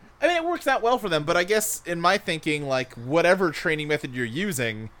 I mean, it works out well for them, but I guess in my thinking, like, whatever training method you're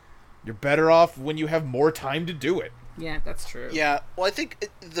using, you're better off when you have more time to do it. Yeah, that's true. Yeah, well, I think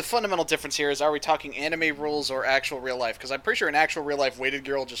the fundamental difference here is, are we talking anime rules or actual real life? Because I'm pretty sure in actual real life, weighted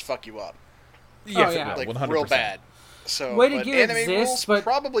gear will just fuck you up. Yes, yeah. it will, Like, 100%. real bad. So, Weighted but gear anime exists, rules, but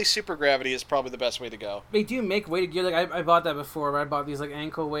probably super gravity is probably the best way to go. they do make weighted gear. Like I bought that before. But I bought these like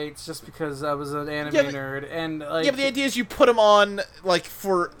ankle weights just because I was an anime nerd, and like Yeah, but the idea is you put them on like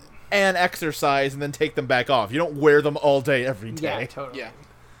for an exercise and then take them back off. You don't wear them all day every day. yeah, totally. Yeah.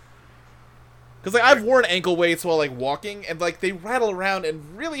 Because like I've worn ankle weights while like walking, and like they rattle around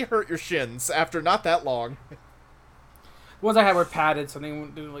and really hurt your shins after not that long. Ones I had were padded, so they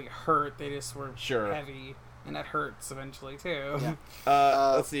didn't like hurt. They just were Sure. heavy, and that hurts eventually too.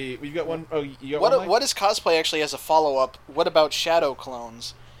 Yeah. Let's see. You got one? Oh, you got one? Mike? What is cosplay actually as a follow-up? What about shadow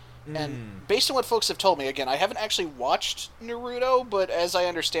clones? And based on what folks have told me, again, I haven't actually watched Naruto, but as I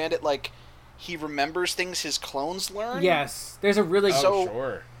understand it, like, he remembers things his clones learn. Yes, there's a really Oh,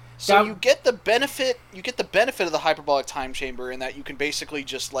 sure. So That- you get the benefit of the hyperbolic time chamber in that you can basically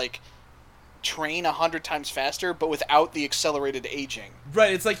just like train 100 times faster, but without the accelerated aging.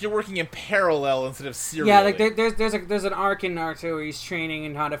 Right, it's like you're working in parallel instead of serially. Yeah, like there's an arc in Naruto where he's training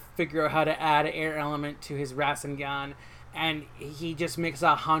and how to figure out how to add an air element to his Rasengan, and he just makes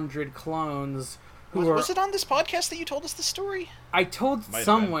 100 clones. Was it on this podcast that you told us the story? I told Might have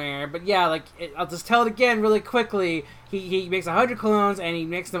somewhere, but yeah, like I'll just tell it again really quickly. He makes 100 clones and he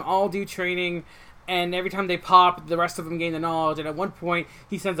makes them all do training, and every time they pop, the rest of them gain the knowledge. And at one point,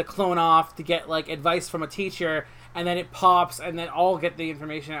 he sends a clone off to get like advice from a teacher, and then it pops, and then all get the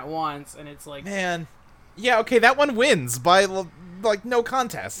information at once, and it's like Man. Yeah, okay, that one wins by like no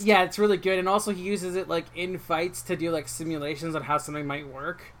contest. yeah, it's really good. And also he uses it like in fights to do like simulations on how something might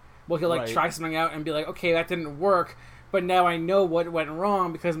work. Well, he'll like Right. try something out and be like, okay, that didn't work, but now I know what went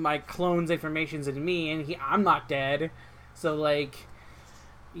wrong because my clone's information's in me, and I'm not dead. So like,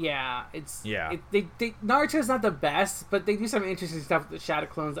 yeah, it's Yeah. Naruto's not the best, but they do some interesting stuff with the shadow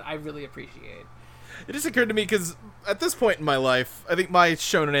clones that I really appreciate. It just occurred to me because at this point in my life, I think my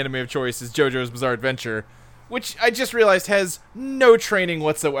shonen anime of choice is JoJo's Bizarre Adventure, which I just realized has no training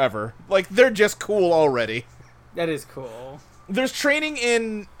whatsoever. Like, they're just cool already. That is cool. There's training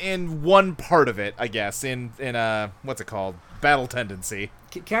in one part of it, I guess, in what's it called? Battle tendency.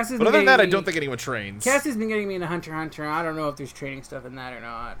 Cassie's But been other than getting that, I me- don't think anyone trains. Cassie's been getting me into Hunter x Hunter. I don't know if there's training stuff in that or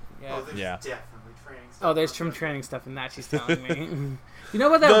not. Yeah. Oh, there's Yeah. definitely training stuff. Oh, there's some training stuff in that. She's telling me. You know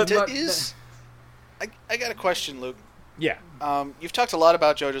what that I got a question, Luke. Yeah. You've talked a lot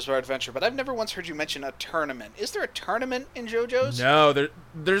about JoJo's Bizarre Adventure, but I've never once heard you mention a tournament. Is there a tournament in JoJo's? No,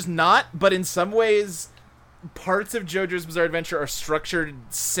 there's not, but in some ways, parts of JoJo's Bizarre Adventure are structured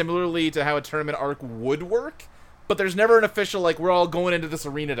similarly to how a tournament arc would work, but there's never an official, like, we're all going into this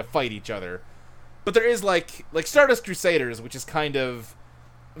arena to fight each other. But there is, like Stardust Crusaders, which is kind of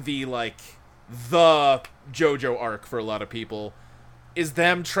the JoJo arc for a lot of people, is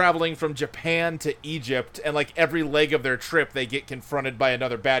them traveling from Japan to Egypt, and, like, every leg of their trip, they get confronted by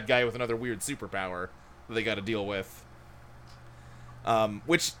another bad guy with another weird superpower that they gotta deal with.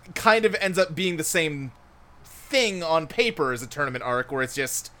 Which kind of ends up being the same thing on paper as a tournament arc, where it's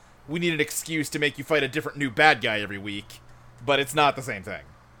just, we need an excuse to make you fight a different new bad guy every week, but it's not the same thing.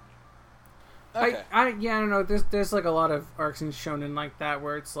 Okay. I don't know. There's like a lot of arcs in shonen like that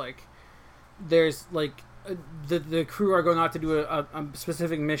where it's like there's like the crew are going out to do a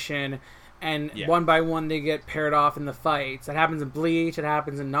specific mission, and Yeah. one by one they get paired off in the fights. That happens in Bleach. It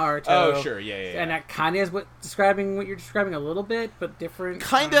happens in Naruto. Oh, sure, yeah. And that kind of is what you're describing a little bit, but different.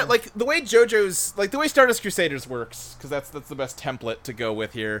 Kind of, like, the way JoJo's, like, the way Stardust Crusaders works, because that's the best template to go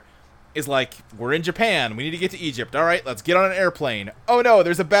with here, is like, we're in Japan, we need to get to Egypt, alright, let's get on an airplane. Oh no,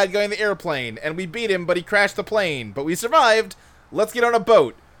 there's a bad guy in the airplane, and we beat him, but he crashed the plane, but we survived, let's get on a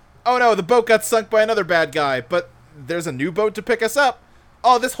boat. Oh no, the boat got sunk by another bad guy, but there's a new boat to pick us up.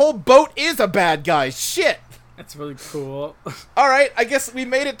 Oh, this whole boat is a bad guy, shit! That's really cool. Alright, I guess we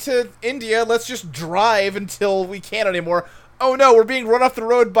made it to India, let's just drive until we can't anymore. Oh no, we're being run off the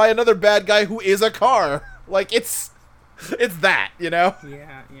road by another bad guy who is a car. Like, it's that, you know?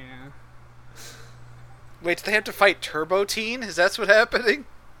 yeah. Wait, do they have to fight Turbo Teen? Is that what's happening?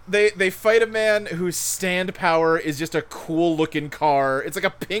 They fight a man whose stand power is just a cool looking car. It's like a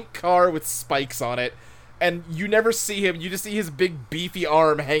pink car with spikes on it. And you never see him, you just see his big beefy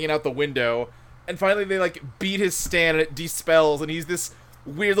arm hanging out the window. And finally they, like, beat his stand and it dispels, and he's this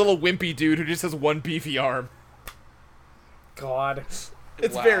weird little wimpy dude who just has one beefy arm. God.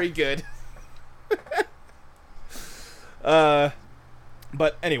 It's Wow. very good.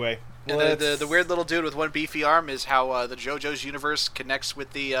 But anyway. And the weird little dude with one beefy arm is how the JoJo's universe connects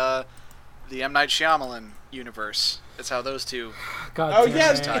with the M. Night Shyamalan universe. That's how those two... God. Oh damn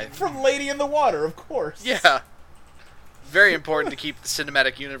yeah, it. tied. from Lady in the Water, of course. Yeah. Very important to keep the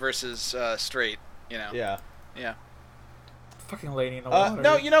cinematic universes straight, you know. Yeah. Yeah. Fucking lady in the water.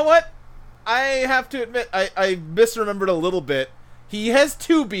 No, you know what? I have to admit, I misremembered a little bit. He has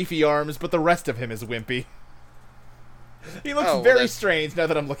 2 beefy arms, but the rest of him is wimpy. He looks very strange now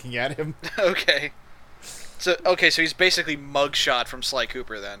that I'm looking at him. Okay. So he's basically Mugshot from Sly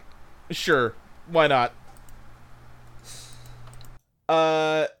Cooper then. Sure, why not?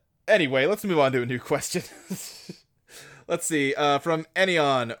 Anyway, let's move on to a new question. Let's see, from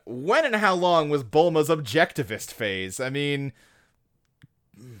Enion. When and how long was Bulma's objectivist phase? I mean,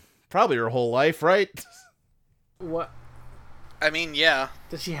 probably her whole life, right? What? I mean, yeah.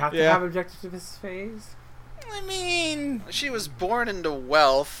 Does she have to have objectivist phase? I mean, she was born into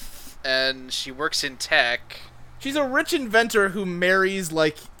wealth, and she works in tech. She's a rich inventor who marries,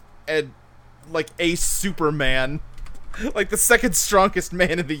 like a Superman. Like the second strongest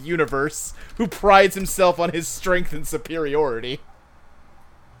man in the universe, who prides himself on his strength and superiority.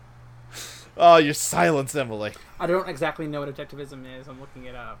 Oh, your silence, Emily. I don't exactly know what objectivism is. I'm looking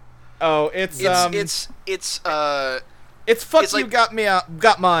it up. Oh, it's fuck it's you, like,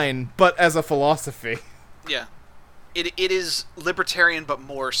 got mine, but as a philosophy. Yeah. It is libertarian, but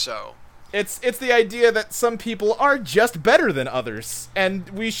more so. It's the idea that some people are just better than others, and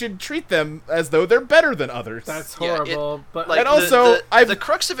we should treat them as though they're better than others. That's horrible, but like, and also the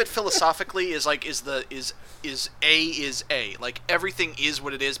crux of it philosophically is like is A. Like everything is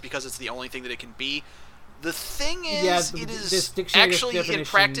what it is because it's the only thing that it can be. The thing is, it is actually in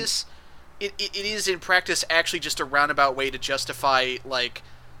practice. It is in practice actually just a roundabout way to justify like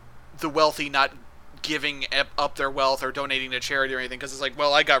the wealthy not giving up their wealth or donating to charity or anything, because it's like,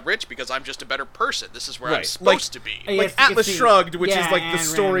 well, I got rich because I'm just a better person. This is where I'm supposed to be. Like Atlas Shrugged, which is like the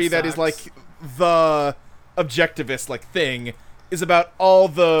story that is like the objectivist like thing, is about all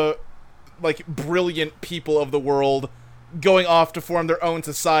the like brilliant people of the world going off to form their own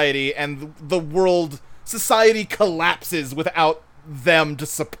society, and the society collapses without them to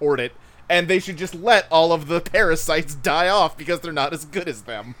support it, and they should just let all of the parasites die off because they're not as good as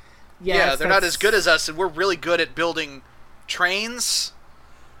them. Yeah, they're not as good as us, and we're really good at building trains.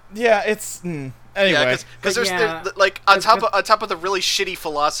 Yeah, it's anyway. Because there's like on top of the really shitty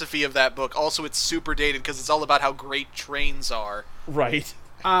philosophy of that book. Also, it's super dated because it's all about how great trains are. Right.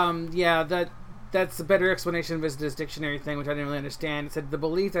 Yeah, that's a better explanation of this dictionary thing, which I didn't really understand. It said the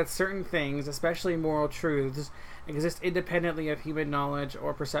belief that certain things, especially moral truths, exist independently of human knowledge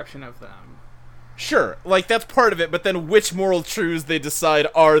or perception of them. Sure, like that's part of it, but then which moral truths they decide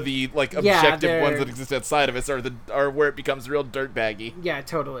are the like objective ones that exist outside of us are where it becomes real dirtbaggy. Yeah,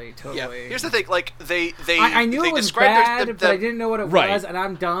 totally. Yeah. Here's the thing, like I knew it was bad, but I didn't know what it was, and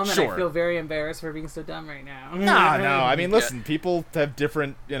I'm dumb, and Sure. I feel very embarrassed for being so dumb right now. No. I mean, listen, people have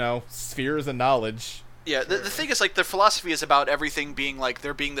different, spheres of knowledge. Yeah, the thing is, like, their philosophy is about everything being, like,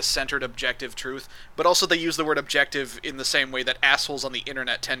 there being the centered objective truth, but also they use the word objective in the same way that assholes on the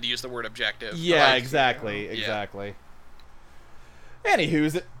internet tend to use the word objective. Yeah, exactly.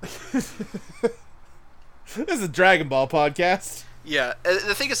 Anywho's it. This is a Dragon Ball podcast. Yeah,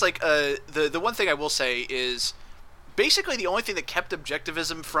 the thing is, like, the one thing I will say is, basically the only thing that kept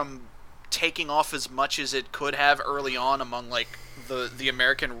objectivism from taking off as much as it could have early on among, like, the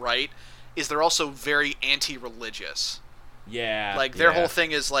American right is they're also very anti-religious. Yeah. Like, their whole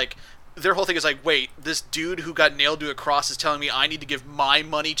thing is like, wait, this dude who got nailed to a cross is telling me I need to give my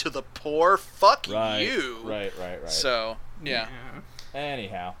money to the poor? Fuck you. Right. So, yeah.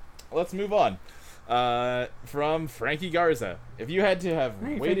 Anyhow, let's move on. From Frankie Garza. If you had to have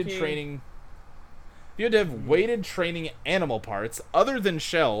weighted training animal parts other than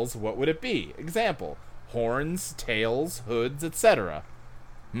shells, what would it be? Example: horns, tails, hoods, etc.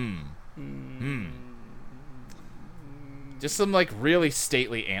 Just some, like, really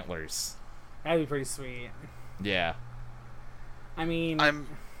stately antlers. That'd be pretty sweet. Yeah. I mean,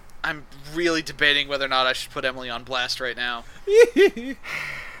 I'm really debating whether or not I should put Emily on blast right now.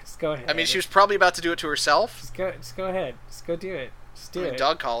 just go ahead. I mean, she was probably about to do it to herself. Just go ahead. Just go do it. Just do it.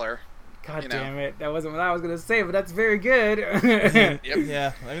 Dog collar. God damn it. That wasn't what I was going to say, but that's very good. Yep.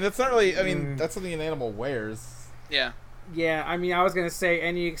 Yeah. I mean, that's not really... I mean, that's something an animal wears. Yeah. Yeah, I mean, I was going to say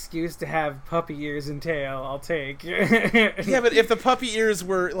any excuse to have puppy ears and tail, I'll take. Yeah, but if the puppy ears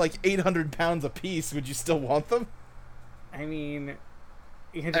were, like, 800 pounds a piece, would you still want them? I mean...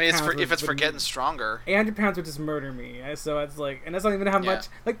 if it's for getting stronger. 800 pounds would just murder me. So it's like... And that's not even how much...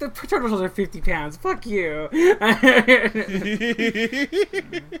 Like, the turtles are 50 pounds. Fuck you.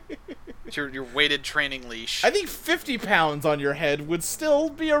 Your weighted training leash. I think 50 pounds on your head would still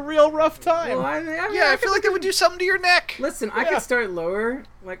be a real rough time. Well, I mean, I feel like that would do something to your neck. Listen, I could start lower,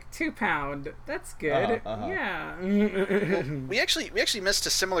 like 2 pound. That's good. Yeah. Well, we actually missed a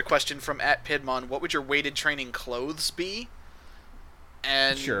similar question from @Pidmon. What would your weighted training clothes be?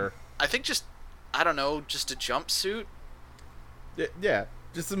 And sure. I think I don't know, just a jumpsuit. Yeah,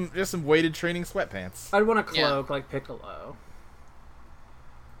 just some weighted training sweatpants. I'd want a cloak like Piccolo.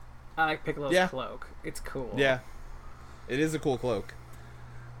 I like Piccolo's cloak. It's cool. Yeah, it is a cool cloak.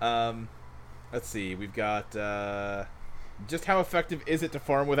 Let's see. We've got just how effective is it to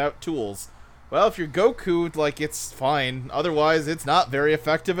farm without tools? Well, if you're Goku, like, it's fine. Otherwise, it's not very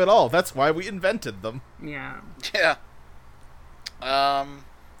effective at all. That's why we invented them. Yeah. Yeah.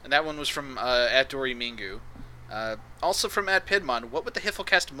 And that one was from at Dory Mingu. Also from at Pidmon, what would the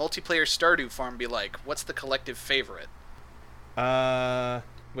Hifflecast multiplayer Stardew farm be like? What's the collective favorite?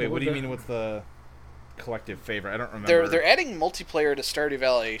 Wait, what do you mean? What's the collective favorite? I don't remember. They're adding multiplayer to Stardew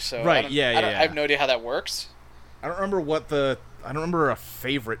Valley, so right. I have no idea how that works. I don't remember a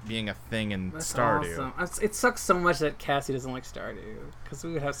favorite being a thing in That's Stardew. awesome. It sucks so much that Cassie doesn't like Stardew, because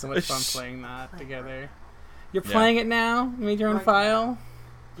we would have so much fun playing that together. You're playing it now? You made your own file?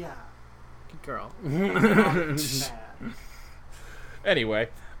 Yeah. Good girl. Anyway,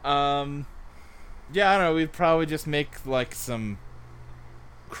 yeah, I don't know. We'd probably just make like some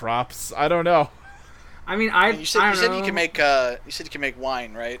crops. I don't know. I mean, you said you can make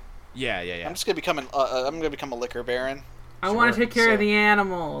wine, right? Yeah. I'm just gonna become a liquor baron. I want to take care of the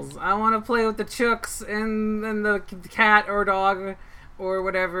animals. I want to play with the chooks and the cat or dog or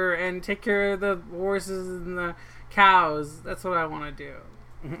whatever, and take care of the horses and the cows. That's what I want to do.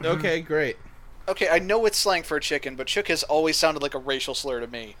 Okay, great. Okay, I know it's slang for a chicken, but chook has always sounded like a racial slur to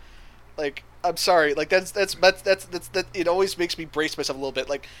me. Like, I'm sorry. Like that's it always makes me brace myself a little bit.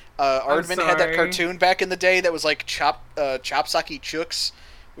 Like, Aardman had that cartoon back in the day that was like Chopsaki Chooks,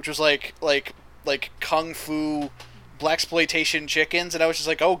 which was like kung fu blaxploitation chickens, and I was just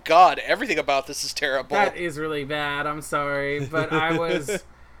like, oh god, everything about this is terrible. That is really bad. I'm sorry, but I was.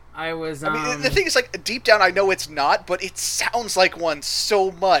 I mean, the thing is, like, deep down, I know it's not, but it sounds like one so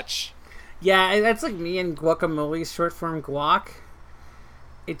much. Yeah, that's like me and Guacamole's short form Guac.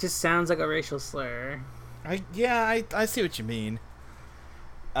 It just sounds like a racial slur. I see what you mean.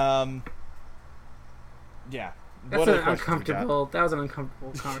 Yeah. That was an uncomfortable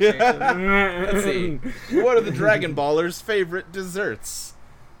conversation. Let's see. What are the Dragon Ballers' favorite desserts?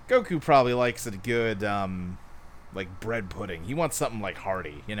 Goku probably likes a good, like, bread pudding. He wants something, like,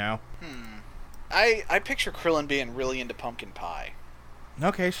 hearty, you know? I picture Krillin being really into pumpkin pie.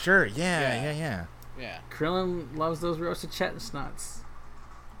 Okay, sure. Yeah. Krillin loves those roasted chestnuts.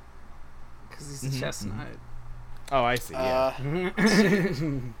 Because he's a chestnut. Oh, I see, yeah.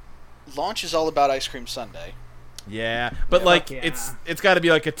 Launch is all about ice cream sundae. Yeah, but it's got to be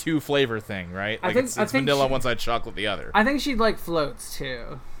like a 2-flavor thing, right? Like it's vanilla one side, chocolate the other. I think she'd like floats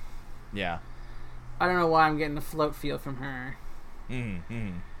too. Yeah. I don't know why I'm getting a float feel from her.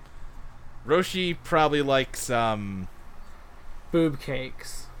 Roshi probably likes boob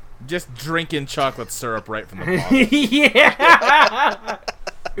cakes. Just drinking chocolate syrup right from the bottle. Yeah.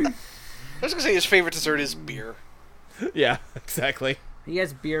 I was gonna say his favorite dessert is beer. Yeah, exactly. He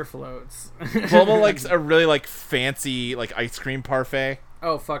has beer floats. Bulma likes a really like fancy like ice cream parfait.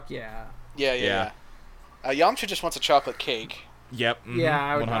 Oh fuck yeah. Yeah. Yamcha just wants a chocolate cake. Yep.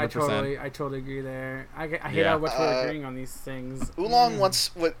 Yeah, 100%. I totally agree there. I hate how much we're agreeing on these things. Oolong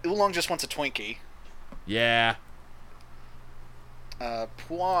just wants a Twinkie. Yeah.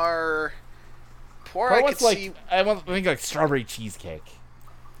 Puar I could see. I think like strawberry cheesecake.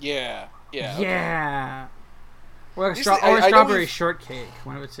 Yeah. Yeah. Or strawberry shortcake,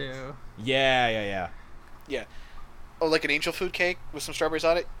 one of the two. Yeah. Oh, like an angel food cake with some strawberries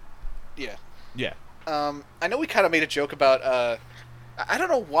on it? Yeah. Yeah. I know we kind of made a joke about, I don't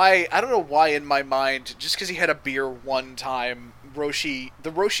know why in my mind, just because he had a beer one time, the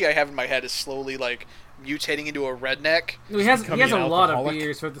Roshi I have in my head is slowly, like, mutating into a redneck. He has a lot of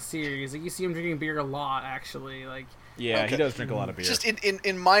beers for the series. Like, you see him drinking beer a lot, actually. Like, yeah, okay. He does drink a lot of beer. Just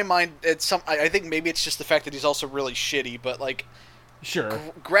in my mind, I think maybe it's just the fact that he's also really shitty, but, like, sure.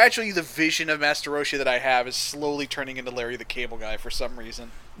 Gradually, the vision of Master Roshi that I have is slowly turning into Larry the Cable Guy for some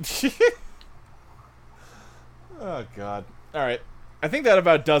reason. Oh, God. All right. I think that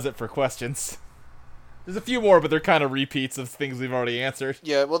about does it for questions. There's a few more, but they're kind of repeats of things we've already answered.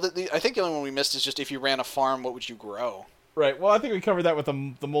 Yeah, well, I think the only one we missed is just if you ran a farm, what would you grow? Right. Well, I think we covered that with the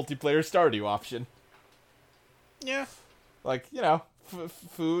multiplayer Stardew option. Yeah. Like, you know,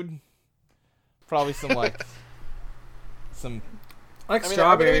 food. Probably some, like... strawberries.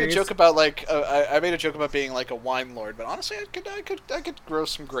 I made a joke about I made a joke about being like a wine lord, but honestly, I could grow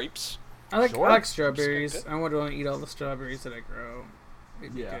some grapes. I like strawberries. I want to eat all the strawberries that I grow.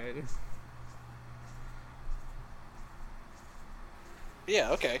 It'd be good.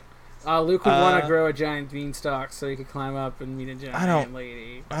 Yeah. Okay. Luke would want to grow a giant beanstalk so he could climb up and meet a giant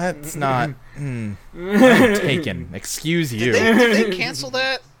lady. That's not... taken. Excuse you. Did they cancel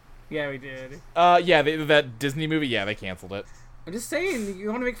that? Yeah, we did. Yeah, that Disney movie, yeah, they canceled it. I'm just saying, you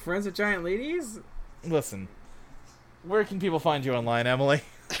want to make friends with giant ladies? Listen, where can people find you online, Emily?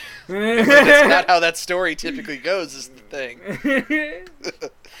 That's not how that story typically goes, is the thing.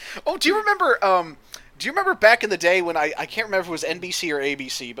 Oh, do you remember back in the day when I can't remember if it was NBC or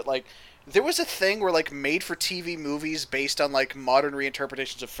ABC, but like there was a thing where like made for TV movies based on like modern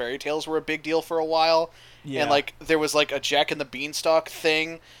reinterpretations of fairy tales were a big deal for a while. Yeah. And like there was like a Jack and the Beanstalk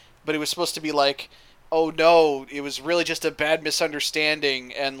thing, but it was supposed to be like, oh no, it was really just a bad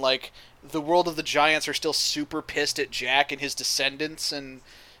misunderstanding, and like the world of the giants are still super pissed at Jack and his descendants, and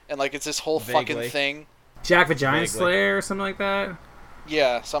like it's this whole fucking thing. Jack the Giant Slayer or something like that?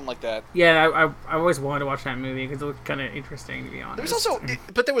 Yeah, something like that. Yeah, I always wanted to watch that movie because it looked kind of interesting, to be honest.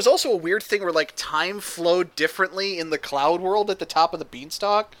 There was also a weird thing where like time flowed differently in the cloud world at the top of the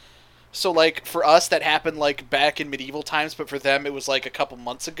beanstalk. So like for us that happened like back in medieval times, but for them it was like a couple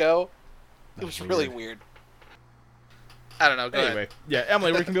months ago. It was really weird. I don't know. Go ahead. Yeah,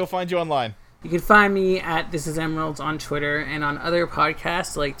 Emily, where can people find you online? You can find me at This Is Emeralds on Twitter and on other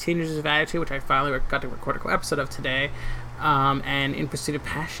podcasts like Teenagers of Attitude, which I finally got to record a cool episode of today, and In Pursuit of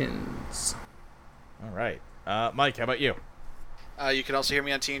Passions. All right. Mike, how about you? You can also hear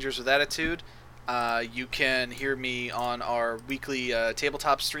me on Teenagers with Attitude. You can hear me on our weekly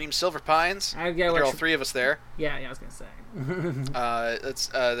tabletop stream, Silver Pines. There are all three of us there. Yeah, I was going to say.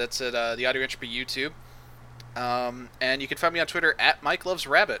 That's at the Audio Entropy YouTube. And you can find me on Twitter at Mike Loves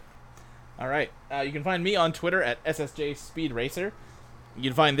Rabbit. All right. You can find me on Twitter at SSJ Speed Racer. You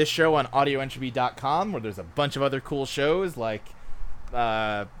can find this show on audioentropy.com, where there's a bunch of other cool shows, like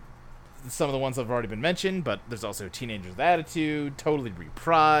some of the ones that have already been mentioned, but there's also Teenagers with Attitude, Totally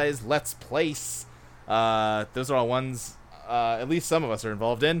Reprised, Let's Place. Those are all ones at least some of us are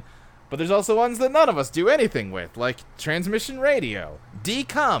involved in, but there's also ones that none of us do anything with, like Transmission Radio,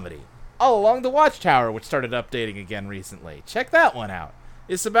 D-Comedy, All Along the Watchtower, which started updating again recently. Check that one out.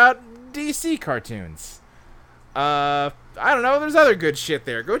 It's about DC cartoons. I don't know, there's other good shit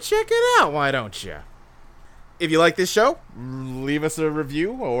there. Go check it out, why don't you? If you like this show, leave us a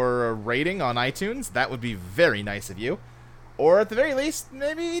review or a rating on iTunes. That would be very nice of you. Or at the very least,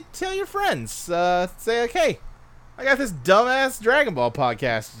 maybe tell your friends. Say like, hey, I got this dumbass Dragon Ball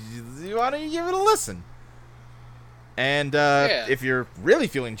podcast. Why don't you give it a listen? And if you're really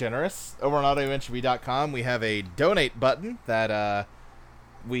feeling generous, over on audioentropy.com, we have a donate button that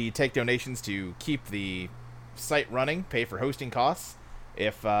we take donations to keep the site running, pay for hosting costs.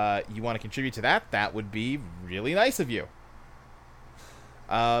 If you want to contribute to that, that would be really nice of you.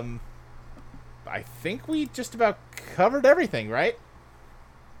 I think we just about covered everything, right?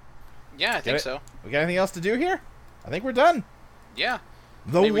 Yeah, I think so. We got anything else to do here? I think we're done. Yeah.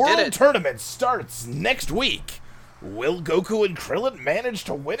 The World Tournament starts next week. Will Goku and Krillin manage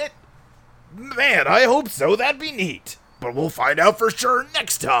to win it? Man, I hope so. That'd be neat. But we'll find out for sure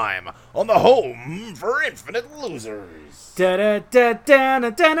next time on the Home for Infinite Losers. Da da da da da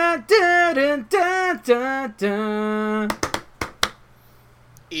da da da da da.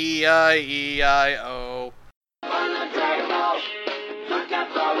 E-I-E-I-O.